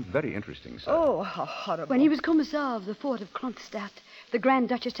find him very interesting, sir. Oh, how horrible. When he was commissar of the fort of Kronstadt, the Grand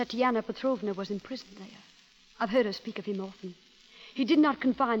Duchess Tatiana Petrovna was imprisoned there. I've heard her speak of him often. He did not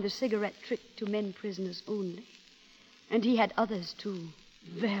confine the cigarette trick to men prisoners only. And he had others, too.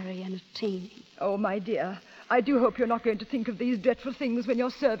 Very entertaining. Oh, my dear, I do hope you're not going to think of these dreadful things when you're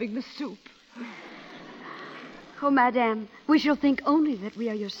serving the soup. Oh, madame, we shall think only that we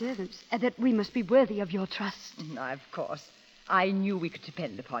are your servants, and that we must be worthy of your trust. Of course. I knew we could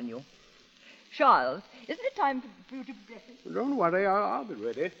depend upon you. Charles, isn't it time for you to be dressing? Don't worry, I'll be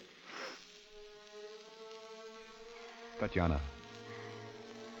ready. Tatiana,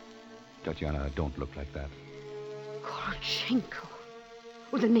 don't look like that. Gorachenko.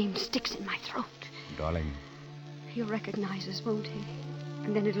 Oh, the name sticks in my throat. Darling. He'll recognize us, won't he?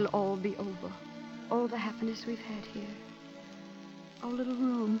 And then it'll all be over. All the happiness we've had here. Our little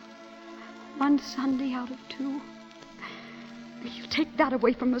room. 1 Sunday out of 2. He'll take that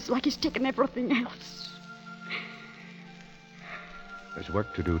away from us like he's taken everything else. There's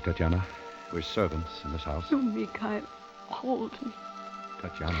work to do, Tatiana. We're servants in this house. Oh, Mikhail, hold me.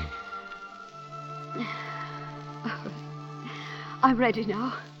 Tatiana. I'm ready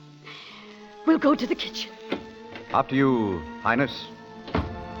now. We'll go to the kitchen. After you, Highness.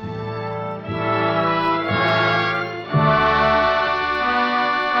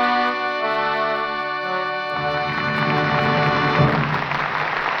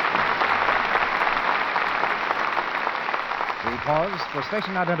 We pause for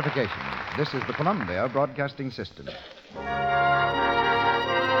station identification. This is the Columbia Broadcasting System.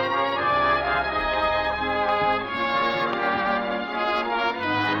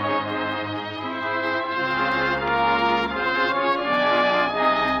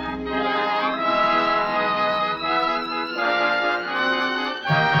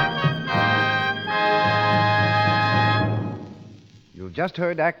 You've just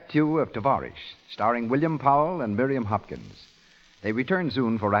heard Act 2 of Tovarish, starring William Powell and Miriam Hopkins. They return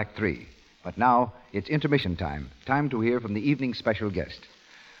soon for Act 3. But now it's intermission time to hear from the evening's special guest.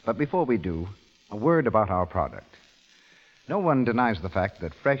 But before we do, a word about our product. No one denies the fact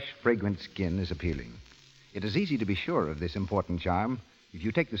that fresh, fragrant skin is appealing. It is easy to be sure of this important charm if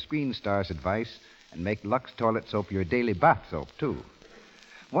you take the Screen Star's advice and make Lux Toilet Soap your daily bath soap, too.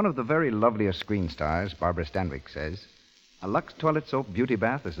 One of the very loveliest Screen Stars, Barbara Stanwyck, says, "A Lux Toilet Soap beauty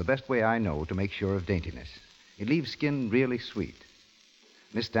bath is the best way I know to make sure of daintiness. It leaves skin really sweet."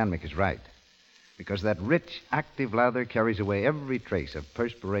 Miss Stanwyck is right, because that rich, active lather carries away every trace of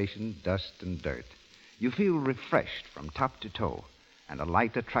perspiration, dust, and dirt. You feel refreshed from top to toe, and a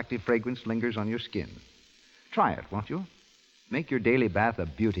light, attractive fragrance lingers on your skin. Try it, won't you? Make your daily bath a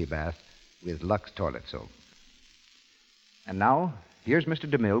beauty bath with Lux Toilet Soap. And now, here's Mr.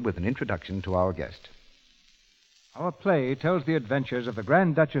 DeMille with an introduction to our guest. Our play tells the adventures of the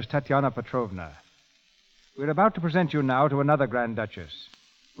Grand Duchess Tatiana Petrovna. We're about to present you now to another Grand Duchess,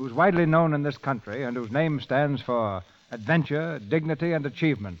 who's widely known in this country and whose name stands for adventure, dignity, and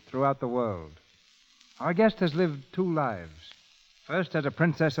achievement throughout the world. Our guest has lived 2 lives. First as a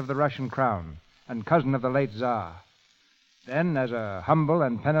princess of the Russian crown and cousin of the late Tsar. Then as a humble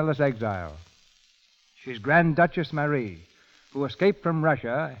and penniless exile. She's Grand Duchess Marie, who escaped from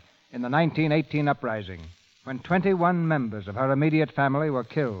Russia in the 1918 uprising, when 21 members of her immediate family were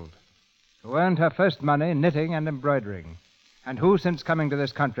killed, who earned her first money knitting and embroidering, and who, since coming to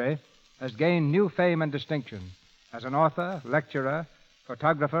this country, has gained new fame and distinction as an author, lecturer,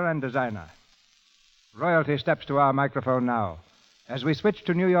 photographer and designer. Royalty steps to our microphone now as we switch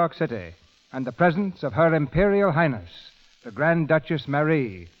to New York City and the presence of Her Imperial Highness, the Grand Duchess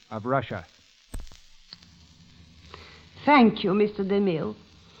Marie of Russia. Thank you, Mr. DeMille.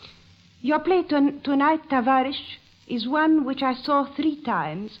 Your play tonight, Tavarish, is one which I saw 3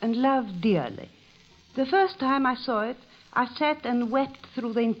 times and loved dearly. The first time I saw it, I sat and wept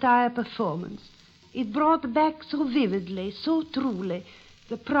through the entire performance. It brought back so vividly, so truly,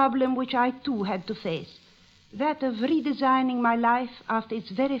 the problem which I too had to face, that of redesigning my life after its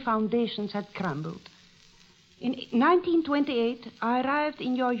very foundations had crumbled. In 1928, I arrived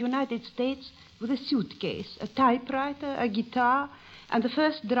in your United States with a suitcase, a typewriter, a guitar, and the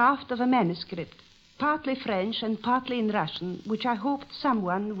first draft of a manuscript, partly French and partly in Russian, which I hoped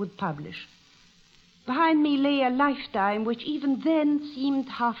someone would publish. Behind me lay a lifetime which even then seemed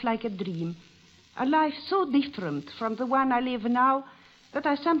half like a dream, a life so different from the one I live now that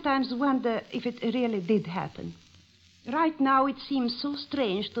I sometimes wonder if it really did happen. Right now it seems so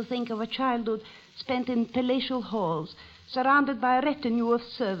strange to think of a childhood spent in palatial halls, surrounded by a retinue of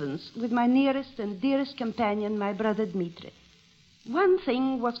servants, with my nearest and dearest companion, my brother Dmitri. One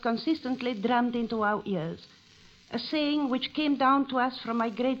thing was consistently drummed into our ears, a saying which came down to us from my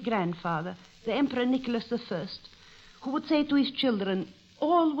great-grandfather, the Emperor Nicholas I, who would say to his children,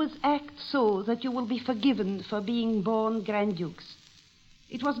 "Always act so that you will be forgiven for being born Grand Dukes."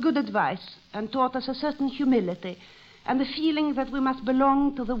 It was good advice and taught us a certain humility and the feeling that we must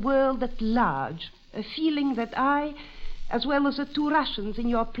belong to the world at large, a feeling that I, as well as the 2 Russians in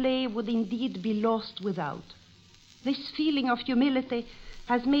your play, would indeed be lost without. This feeling of humility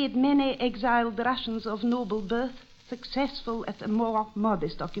has made many exiled Russians of noble birth successful at more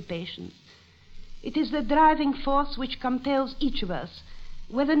modest occupations. It is the driving force which compels each of us,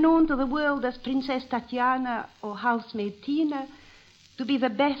 whether known to the world as Princess Tatiana or housemaid Tina, to be the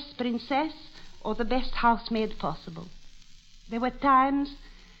best princess or the best housemaid possible. There were times,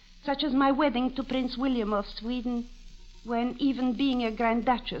 such as my wedding to Prince William of Sweden, when even being a Grand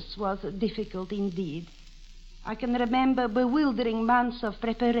Duchess was difficult indeed. I can remember bewildering months of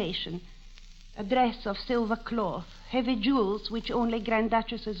preparation, a dress of silver cloth, heavy jewels which only Grand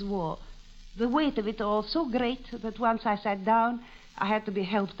Duchesses wore, the weight of it all so great that once I sat down, I had to be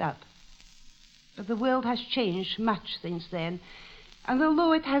helped up. But the world has changed much since then, and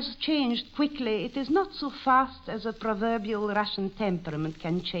although it has changed quickly, it is not so fast as a proverbial Russian temperament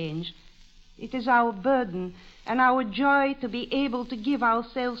can change. It is our burden and our joy to be able to give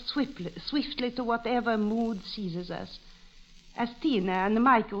ourselves swiftly to whatever mood seizes us, as Tina and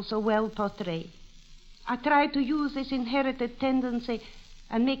Michael so well portray. I try to use this inherited tendency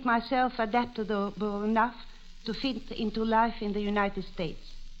and make myself adaptable enough to fit into life in the United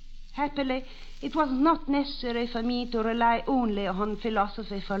States. Happily, it was not necessary for me to rely only on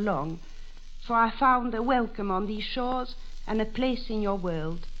philosophy for long, for I found a welcome on these shores and a place in your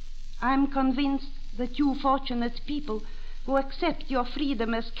world. I am convinced that you fortunate people who accept your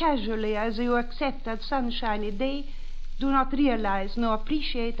freedom as casually as you accept a sunshiny day do not realize nor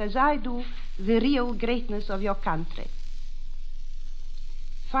appreciate as I do the real greatness of your country.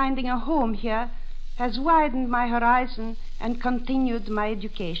 Finding a home here has widened my horizon and continued my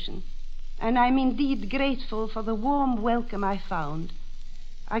education, and I'm indeed grateful for the warm welcome I found.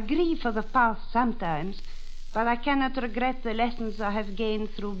 I grieve for the past sometimes, but I cannot regret the lessons I have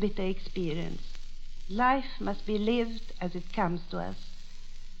gained through bitter experience. Life must be lived as it comes to us.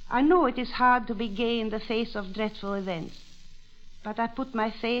 I know it is hard to be gay in the face of dreadful events, but I put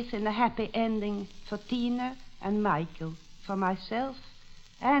my faith in a happy ending for Tina and Michael, for myself,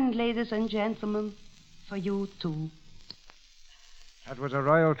 and, ladies and gentlemen, for you too. That was a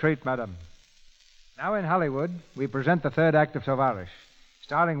royal treat, madam. Now in Hollywood, we present the 3rd act of Tavarish,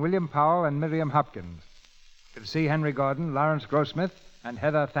 starring William Powell and Miriam Hopkins. You can see Henry Gordon, Lawrence Grossmith, and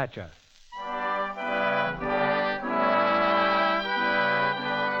Heather Thatcher.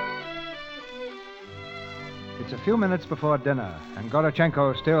 It's a few minutes before dinner, and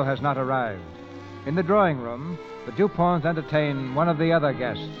Gorochenko still has not arrived. In the drawing room, the Duponts entertain one of the other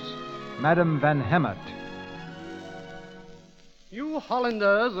guests, Madame Van Hemert. You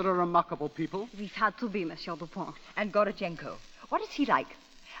Hollanders are a remarkable people. We've had to be, Monsieur Dupont. And Gorochenko. What is he like?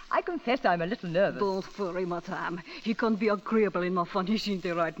 I confess I'm a little nervous. Don't worry, madame. He can be agreeable enough when he's in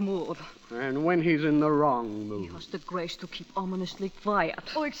the right mood. And when he's in the wrong mood. He has the grace to keep ominously quiet.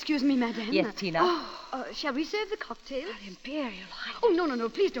 Oh, excuse me, madame. Yes, Tina? Shall we serve the cocktail? Imperial Highness. Oh, no.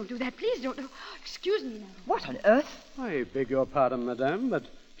 Please don't do that. Please don't. Oh, excuse me, madame. What on earth? I beg your pardon, madame, but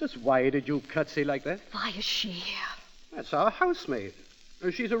just why did you curtsy like that? Why is she here? That's our housemaid.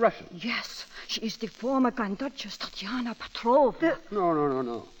 She's a Russian. Yes, she is the former Grand Duchess Tatiana Petrovna.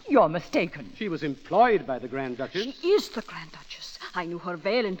 No. You're mistaken. She was employed by the Grand Duchess. She is the Grand Duchess. I knew her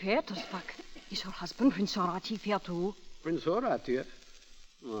well in Petersburg. Is her husband, Prince Horatiev, here too? Prince Horatiev?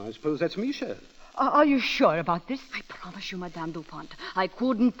 Oh, I suppose that's Misha. Are you sure about this? I promise you, Madame Dupont, I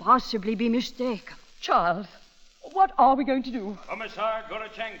couldn't possibly be mistaken. Charles, what are we going to do? Commissar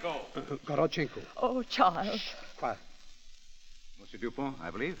Gorochenko. Gorochenko. Oh, Charles. Quiet. Monsieur Dupont, I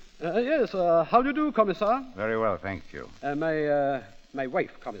believe? Yes, how do you do, Commissar? Very well, thank you. My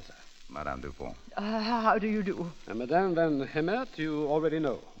wife, Commissar. Madame Dupont. How do you do? Madame Van Hemert, you already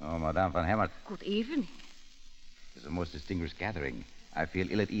know. Oh, Madame Van Hemert. Good evening. It's a most distinguished gathering. I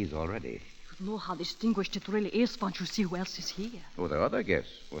feel ill at ease already. You know how distinguished it really is once you see who else is here. Oh, there are other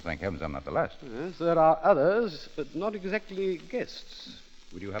guests. Well, thank heavens I'm not the last. Yes, there are others, but not exactly guests.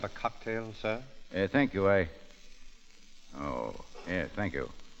 Would you have a cocktail, sir? Thank you, Oh, yes, thank you.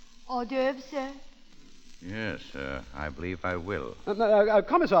 Hors d'oeuvres, sir. Yes, I believe I will.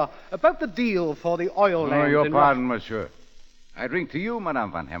 Commissar, about the deal for the oil lands your in pardon, monsieur. I drink to you,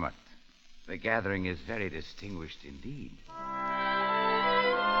 Madame Van Hemert. The gathering is very distinguished indeed.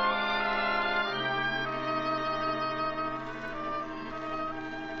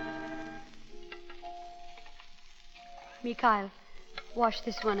 Mikhail, wash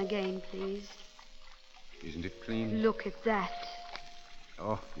this one again, please. Isn't it clean? Look at that.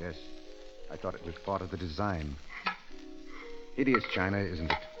 Oh, yes. I thought it was part of the design. Hideous china, isn't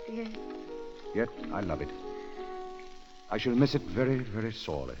it? Yes. Yet I love it. I shall miss it very, very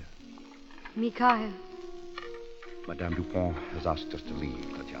sorely. Mikhail. Madame Dupont has asked us to leave,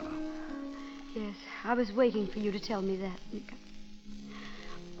 Tatiana. Yes, I was waiting for you to tell me that, Mikhail.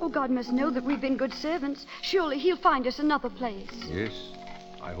 Oh, God must know that we've been good servants. Surely he'll find us another place. Yes,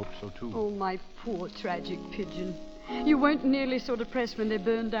 I hope so, too. Oh, my poor tragic pigeon. You weren't nearly so depressed when they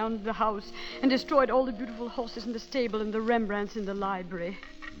burned down the house and destroyed all the beautiful horses in the stable and the Rembrandts in the library.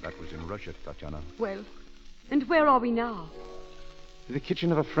 That was in Russia, Tatiana. Well, and where are we now? In the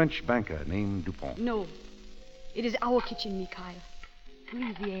kitchen of a French banker named Dupont. No, it is our kitchen, Mikhail.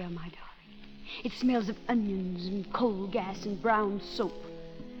 Breathe the air, my darling. It smells of onions and coal gas and brown soap.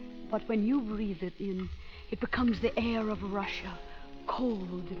 But when you breathe it in, it becomes the air of Russia,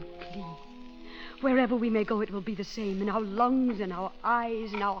 cold and clean. Wherever we may go, it will be the same. In our lungs, in our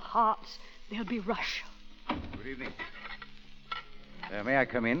eyes, in our hearts, there'll be Russia. Good evening. May I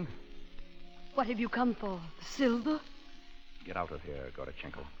come in? What have you come for? The silver? Get out of here,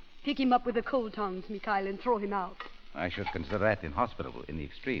 Gorochenko. Pick him up with the coal tongs, Mikhail, and throw him out. I should consider that inhospitable in the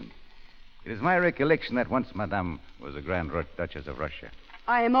extreme. It is my recollection that once Madame was the Grand Duchess of Russia.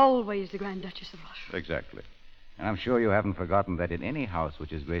 I am always the Grand Duchess of Russia. Exactly. And I'm sure you haven't forgotten that in any house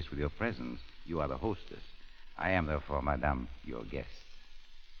which is graced with your presence, you are the hostess. I am, therefore, Madame, your guest.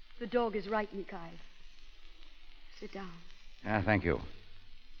 The dog is right, Mikhail. Sit down. Thank you.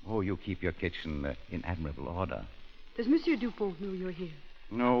 Oh, you keep your kitchen in admirable order. Does Monsieur Dupont know you're here?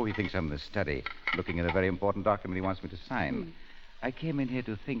 No, he thinks I'm in the study, looking at a very important document he wants me to sign. I came in here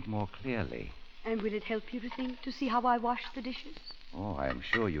to think more clearly. And will it help you to think, to see how I wash the dishes? Oh, I'm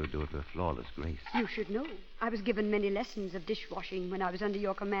sure you'll do it with flawless grace. You should know. I was given many lessons of dishwashing when I was under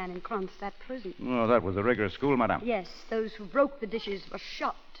your command in Kronstadt prison. Oh, that was a rigorous school, Madame. Yes, those who broke the dishes were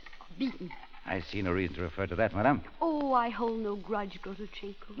shot or beaten. I see no reason to refer to that, Madame. Oh, I hold no grudge,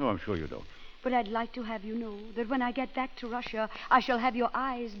 Gorochenko. No, I'm sure you don't. But I'd like to have you know that when I get back to Russia, I shall have your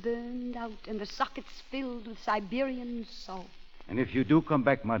eyes burned out and the sockets filled with Siberian salt. And if you do come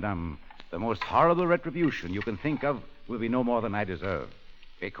back, Madame, the most horrible retribution you can think of will be no more than I deserve,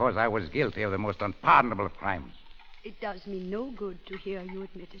 because I was guilty of the most unpardonable of crimes. It does me no good to hear you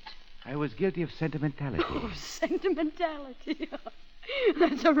admit it. I was guilty of sentimentality. Oh, sentimentality.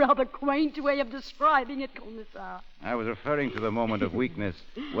 That's a rather quaint way of describing it, Commissar. I was referring to the moment of weakness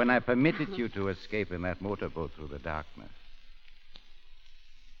when I permitted you to escape in that motorboat through the darkness.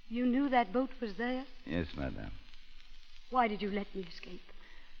 You knew that boat was there? Yes, Madame. Why did you let me escape?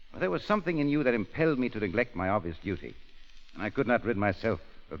 Well, there was something in you that impelled me to neglect my obvious duty. And I could not rid myself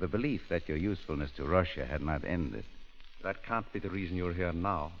of the belief that your usefulness to Russia had not ended. That can't be the reason you're here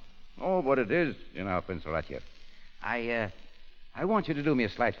now. Oh, but it is, Prince Horatiev. I want you to do me a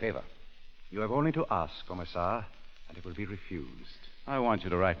slight favor. You have only to ask, Commissar, and it will be refused. I want you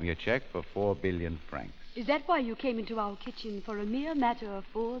to write me a check for 4 billion francs. Is that why you came into our kitchen for a mere matter of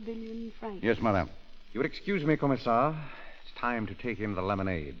 4 billion francs? Yes, Madame. You would excuse me, Commissar. It's time to take in the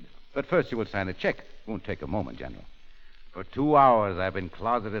lemonade. But first you will sign a check. It won't take a moment, General. For 2 hours I've been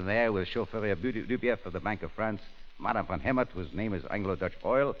closeted in there with Chauffeur Dubief of the Bank of France, Madame Van Hemert, whose name is Anglo-Dutch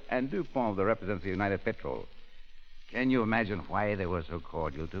Oil, and Dupont of the representative of United Petrol. Can you imagine why they were so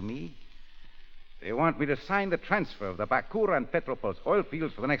cordial to me? They want me to sign the transfer of the Bakura and Petropolsk oil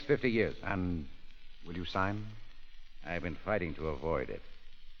fields for the next 50 years. And will you sign? I've been fighting to avoid it.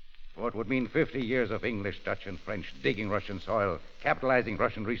 For it would mean 50 years of English, Dutch, and French digging Russian soil, capitalizing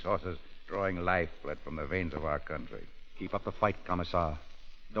Russian resources, drawing lifeblood from the veins of our country. Keep up the fight, Commissar.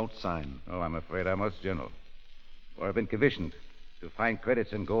 Don't sign. Oh, I'm afraid I must, General. For I've been commissioned to find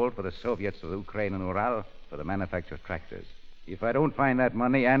credits in gold for the Soviets of Ukraine and Ural for the manufacture of tractors. If I don't find that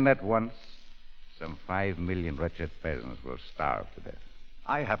money, and at once, some 5 million wretched peasants will starve to death.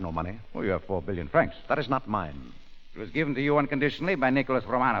 I have no money. Oh, you have 4 billion francs. That is not mine. It was given to you unconditionally by Nicholas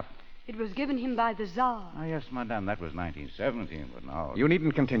Romanov. It was given him by the Tsar. Oh, yes, madame, that was 1917, but now... You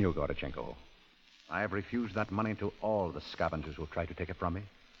needn't continue, Gorachenko. I have refused that money to all the scavengers who tried to take it from me.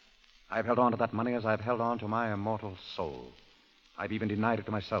 I've held on to that money as I've held on to my immortal soul. I've even denied it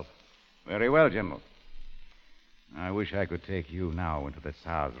to myself. Very well, General. I wish I could take you now into the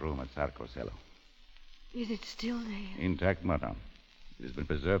Tsar's room at Tsarkosello. Is it still there? Intact, madame. It has been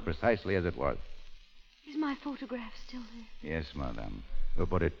preserved precisely as it was. Is my photograph still there? Yes, madame.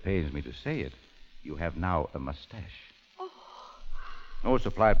 But it pains me to say it. You have now a mustache. Oh,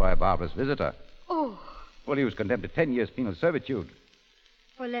 supplied by a barbarous visitor. Oh, Well, he was condemned to 10 years penal servitude.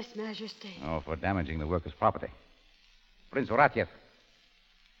 for lèse majesté. Oh, for damaging the workers' property. Prince Oratiev.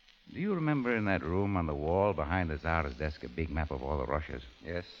 Do you remember in that room on the wall behind the Tsar's desk a big map of all the Russias?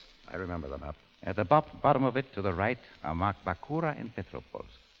 Yes, I remember the map. At the bottom of it, to the right, are marked Bakura and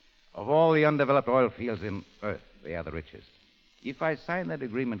Petropolsk. Of all the undeveloped oil fields in Earth, they are the richest. If I sign that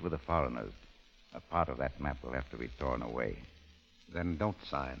agreement with the foreigners, a part of that map will have to be torn away. Then don't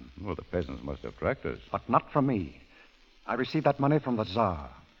sign. Well, the peasants must have tractors. But not from me. I received that money from the Tsar.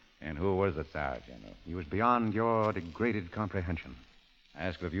 And who was the Tsar, General? He was beyond your degraded comprehension. I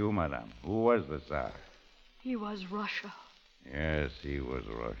ask of you, madame, who was the Tsar? He was Russia. Yes, he was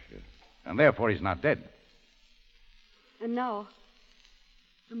Russia. And therefore he's not dead. And now,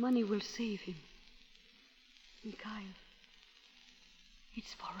 the money will save him. Mikhail,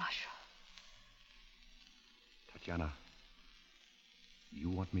 it's for Russia. Tatiana, you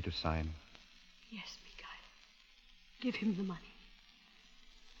want me to sign? Yes, Mikhail. Give him the money.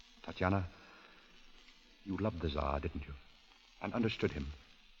 Tatiana, you loved the Tsar, didn't you? And understood him.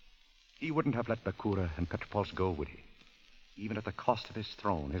 He wouldn't have let Bakura and Petropolsk go, would he? Even at the cost of his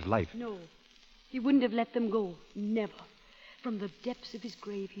throne, his life. No, he wouldn't have let them go. Never. From the depths of his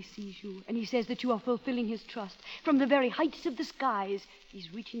grave, he sees you, and he says that you are fulfilling his trust. From the very heights of the skies,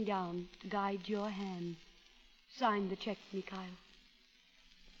 he's reaching down to guide your hand. Sign the check, Mikhail.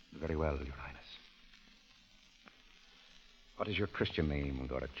 Very well, Your Highness. What is your Christian name,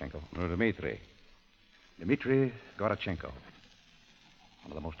 Gorachenko? Dmitri. Dmitri Gorachenko. One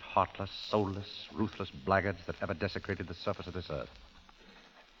of the most heartless, soulless, ruthless blackguards that ever desecrated the surface of this earth.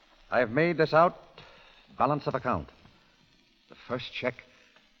 I have made this out, balance of account. The first check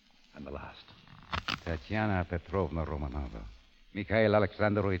and the last. Tatiana Petrovna Romanova. Mikhail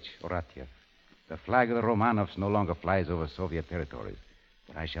Alexandrovich Oratiev. The flag of the Romanovs no longer flies over Soviet territories.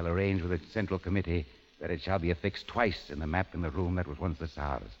 But I shall arrange with the Central Committee that it shall be affixed twice in the map in the room that was once the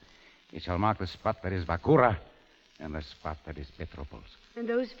Tsar's. It shall mark the spot that is Bakura and the spot that is Petropolsk. And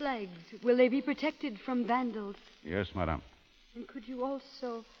those flags, will they be protected from vandals? Yes, madame. And could you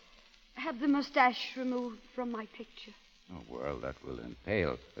also have the mustache removed from my picture? Oh, well, that will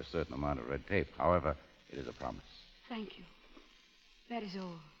entail a certain amount of red tape. However, it is a promise. Thank you. That is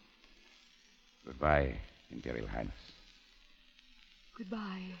all. Goodbye, Imperial Highness.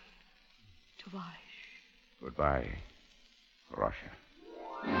 Goodbye, Tovarish. Goodbye, Russia.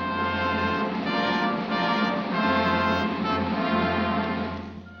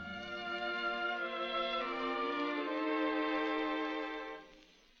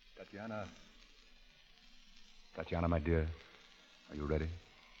 Tatiana. Tatiana, my dear, are you ready?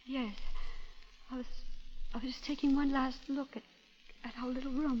 Yes. I was just taking one last look at our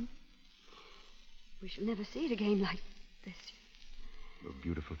little room. We shall never see it again like this. You're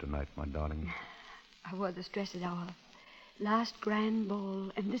beautiful tonight, my darling. I wore this dress at our last grand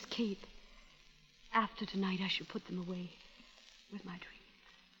ball, and this cape. After tonight, I shall put them away with my dream.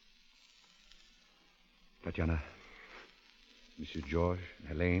 Tatiana, Monsieur George and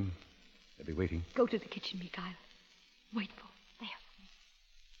Helene, they'll be waiting. Go to the kitchen, Mikhail. Wait for there.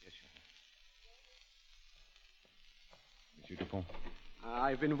 Yes, sir. Monsieur Dupont.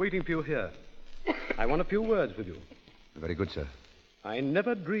 I've been waiting for you here. I want a few words with you. Very good, sir. I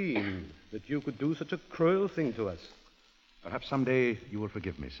never dreamed that you could do such a cruel thing to us. Perhaps someday you will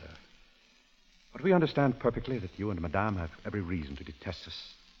forgive me, sir. But we understand perfectly that you and Madame have every reason to detest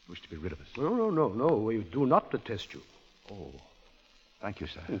us. wish to be rid of us. No. We do not detest you. Oh, thank you,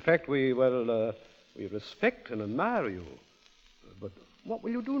 sir. In fact, we respect and admire you. But what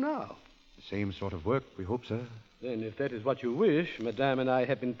will you do now? The same sort of work, we hope, sir. Then, if that is what you wish, Madame and I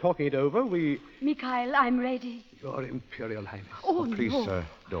have been talking it over, Mikhail, I'm ready. Your Imperial Highness. Oh, please, no. sir,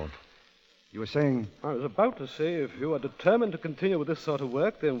 don't. You were saying... I was about to say, if you are determined to continue with this sort of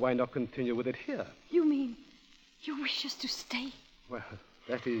work, then why not continue with it here? You mean you wish us to stay? Well,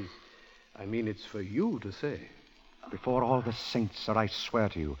 that is... it's for you to say. Before all the saints, sir, I swear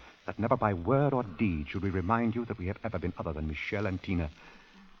to you that never by word or deed should we remind you that we have ever been other than Michel and Tina.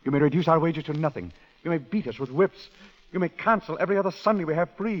 You may reduce our wages to nothing. You may beat us with whips. You may cancel every other Sunday we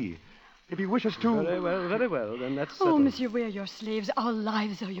have free. If you wish us to... Very well, then that's Oh, settled. monsieur, we're your slaves. Our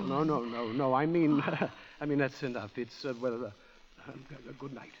lives are yours. No. I mean, that's enough. It's,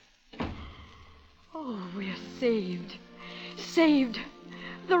 good night. Oh, we're saved. Saved.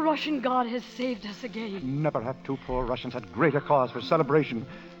 The Russian God has saved us again. Never have two poor Russians had greater cause for celebration.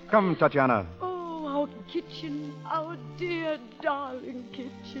 Come, Tatiana. Oh, our kitchen. Our dear, darling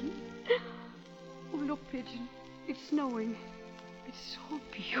kitchen. Oh, look, Pigeon. It's snowing. It's so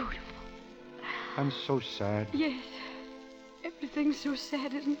beautiful. And so sad. Yes. Everything's so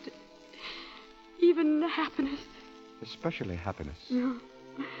sad, isn't it? Even happiness. Especially happiness. No.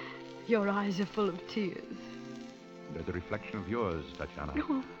 Your eyes are full of tears. They're the reflection of yours, Tatiana.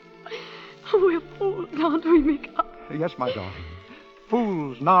 Oh, we're fools, aren't we, Mika? Yes, my darling.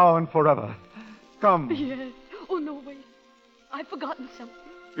 Fools now and forever. Come. Yes. Oh, no, wait. I've forgotten something.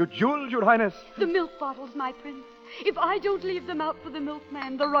 Your jewels, Your Highness. The milk bottles, my prince. If I don't leave them out for the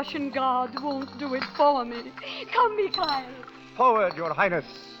milkman, the Russian God won't do it for me. Come, Mikhail. Forward, Your Highness.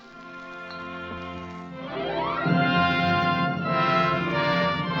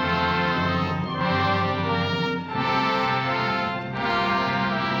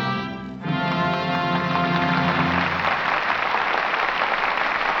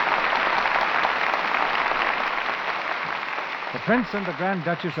 The Prince and the Grand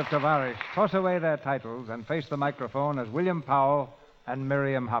Duchess of Tavares toss away their titles and face the microphone as William Powell and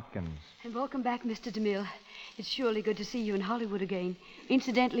Miriam Hopkins. And welcome back, Mr. DeMille. It's surely good to see you in Hollywood again.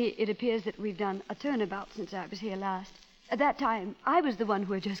 Incidentally, it appears that we've done a turnabout since I was here last. At that time, I was the one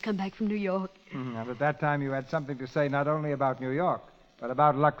who had just come back from New York. And at that time, you had something to say not only about New York, but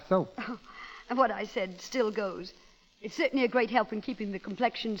about Lux soap. And what I said still goes. It's certainly a great help in keeping the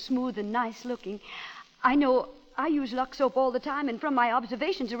complexion smooth and nice looking. I know I use Lux soap all the time, and from my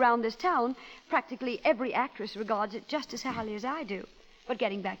observations around this town, practically every actress regards it just as highly as I do. But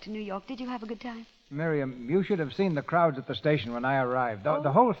getting back to New York, did you have a good time? Miriam, you should have seen the crowds at the station when I arrived.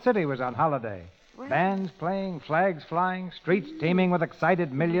 The whole city was on holiday. Well, Bands playing, flags flying, streets teeming with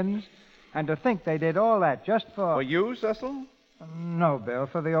excited millions. And to think they did all that just for... For you, Cecil? No, Bill,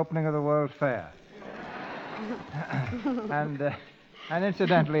 for the opening of the World's Fair. And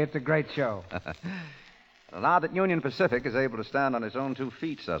incidentally, it's a great show. Now that Union Pacific is able to stand on its own 2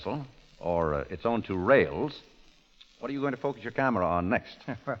 feet, Cecil, or its own 2 rails, what are you going to focus your camera on next?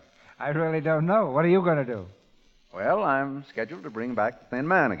 Well, I really don't know. What are you going to do? Well, I'm scheduled to bring back the Thin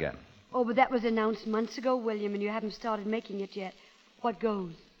Man again. Oh, but that was announced months ago, William, and you haven't started making it yet. What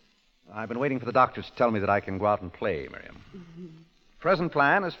goes? I've been waiting for the doctors to tell me that I can go out and play, Miriam. Mm-hmm. Present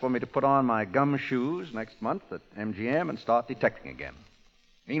plan is for me to put on my gum shoes next month at MGM and start detecting again.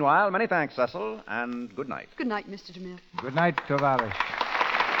 Meanwhile, many thanks, Cecil, and good night. Good night, Mr. DeMille. Good night, Tavares.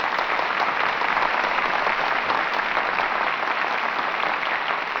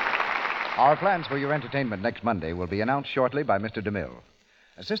 Our plans for your entertainment next Monday will be announced shortly by Mr. DeMille.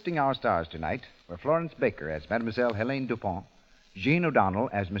 Assisting our stars tonight were Florence Baker as Mademoiselle Helene Dupont, Jean O'Donnell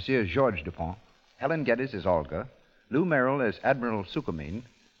as Monsieur Georges Dupont, Helen Geddes as Olga, Lou Merrill as Admiral Suchomin,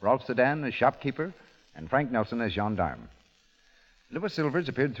 Rolf Sedan as shopkeeper, and Frank Nelson as gendarme. Louis Silvers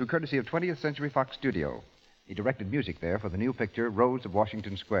appeared through courtesy of 20th Century Fox Studio. He directed music there for the new picture Rose of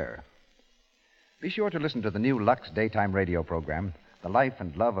Washington Square. Be sure to listen to the new Lux daytime radio program, The Life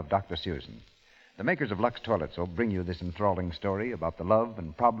and Love of Dr. Susan. The makers of Lux Toilet Soap bring you this enthralling story about the love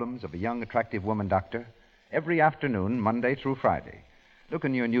and problems of a young, attractive woman doctor every afternoon, Monday through Friday. Look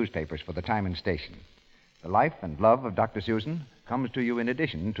in your newspapers for the time and station. The Life and Love of Dr. Susan comes to you in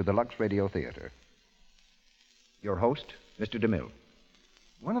addition to the Lux Radio Theater. Your host, Mr. DeMille.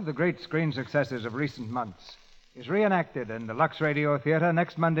 One of the great screen successes of recent months is reenacted in the Lux Radio Theater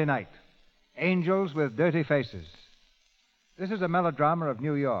next Monday night. Angels with Dirty Faces. This is a melodrama of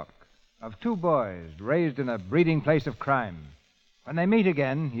New York, of 2 boys raised in a breeding place of crime. When they meet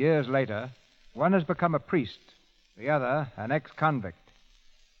again, years later, one has become a priest, the other an ex-convict.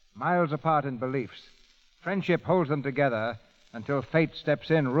 Miles apart in beliefs, friendship holds them together until fate steps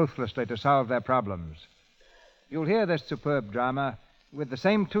in ruthlessly to solve their problems. You'll hear this superb drama with the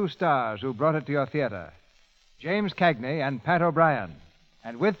same two stars who brought it to your theater, James Cagney and Pat O'Brien,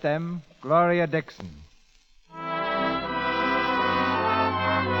 and with them, Gloria Dixon.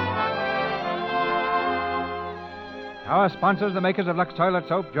 Our sponsors, the makers of Lux Toilet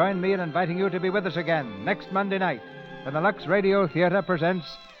Soap, join me in inviting you to be with us again next Monday night when the Lux Radio Theater presents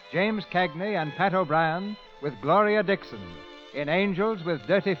James Cagney and Pat O'Brien with Gloria Dixon in Angels with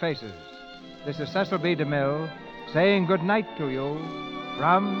Dirty Faces. This is Cecil B. DeMille saying good night to you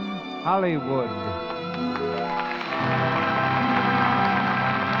from Hollywood.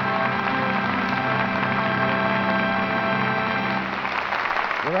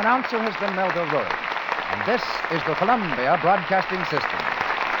 Your announcer has been Melville Ruick, and this is the Columbia Broadcasting System.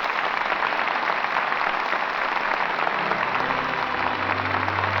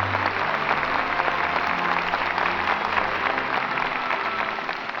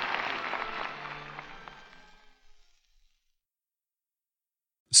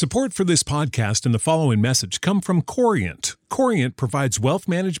 Support for this podcast and the following message come from Corient. Corient provides wealth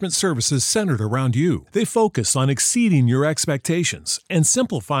management services centered around you. They focus on exceeding your expectations and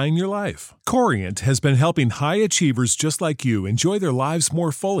simplifying your life. Corient has been helping high achievers just like you enjoy their lives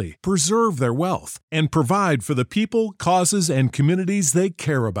more fully, preserve their wealth, and provide for the people, causes, and communities they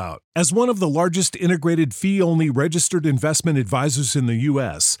care about. As one of the largest integrated fee-only registered investment advisors in the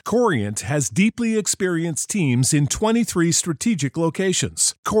U.S., Corient has deeply experienced teams in 23 strategic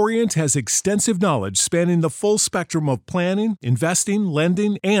locations. Corient has extensive knowledge spanning the full spectrum of planning, investing,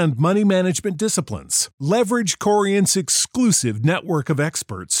 lending, and money management disciplines. Leverage Corient's exclusive network of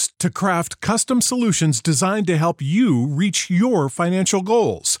experts to craft custom solutions designed to help you reach your financial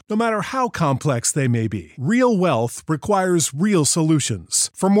goals, no matter how complex they may be. Real wealth requires real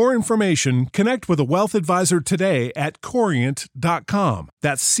solutions. For more information, connect with a wealth advisor today at Corient.com.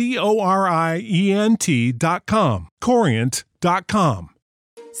 That's Corient.com. Corient.com.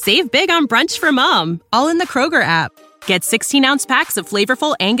 Save big on brunch for mom, all in the Kroger app. Get 16-ounce packs of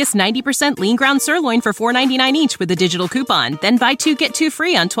flavorful Angus 90% lean ground sirloin for $4.99 each with a digital coupon. Then buy 2, get 2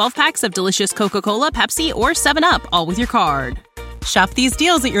 free on 12 packs of delicious Coca-Cola, Pepsi, or 7-Up, all with your card. Shop these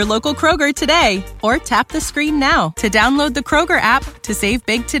deals at your local Kroger today, or tap the screen now to download the Kroger app to save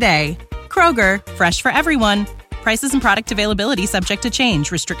big today. Kroger, fresh for everyone. Prices and product availability subject to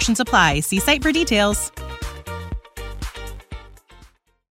change. Restrictions apply. See site for details.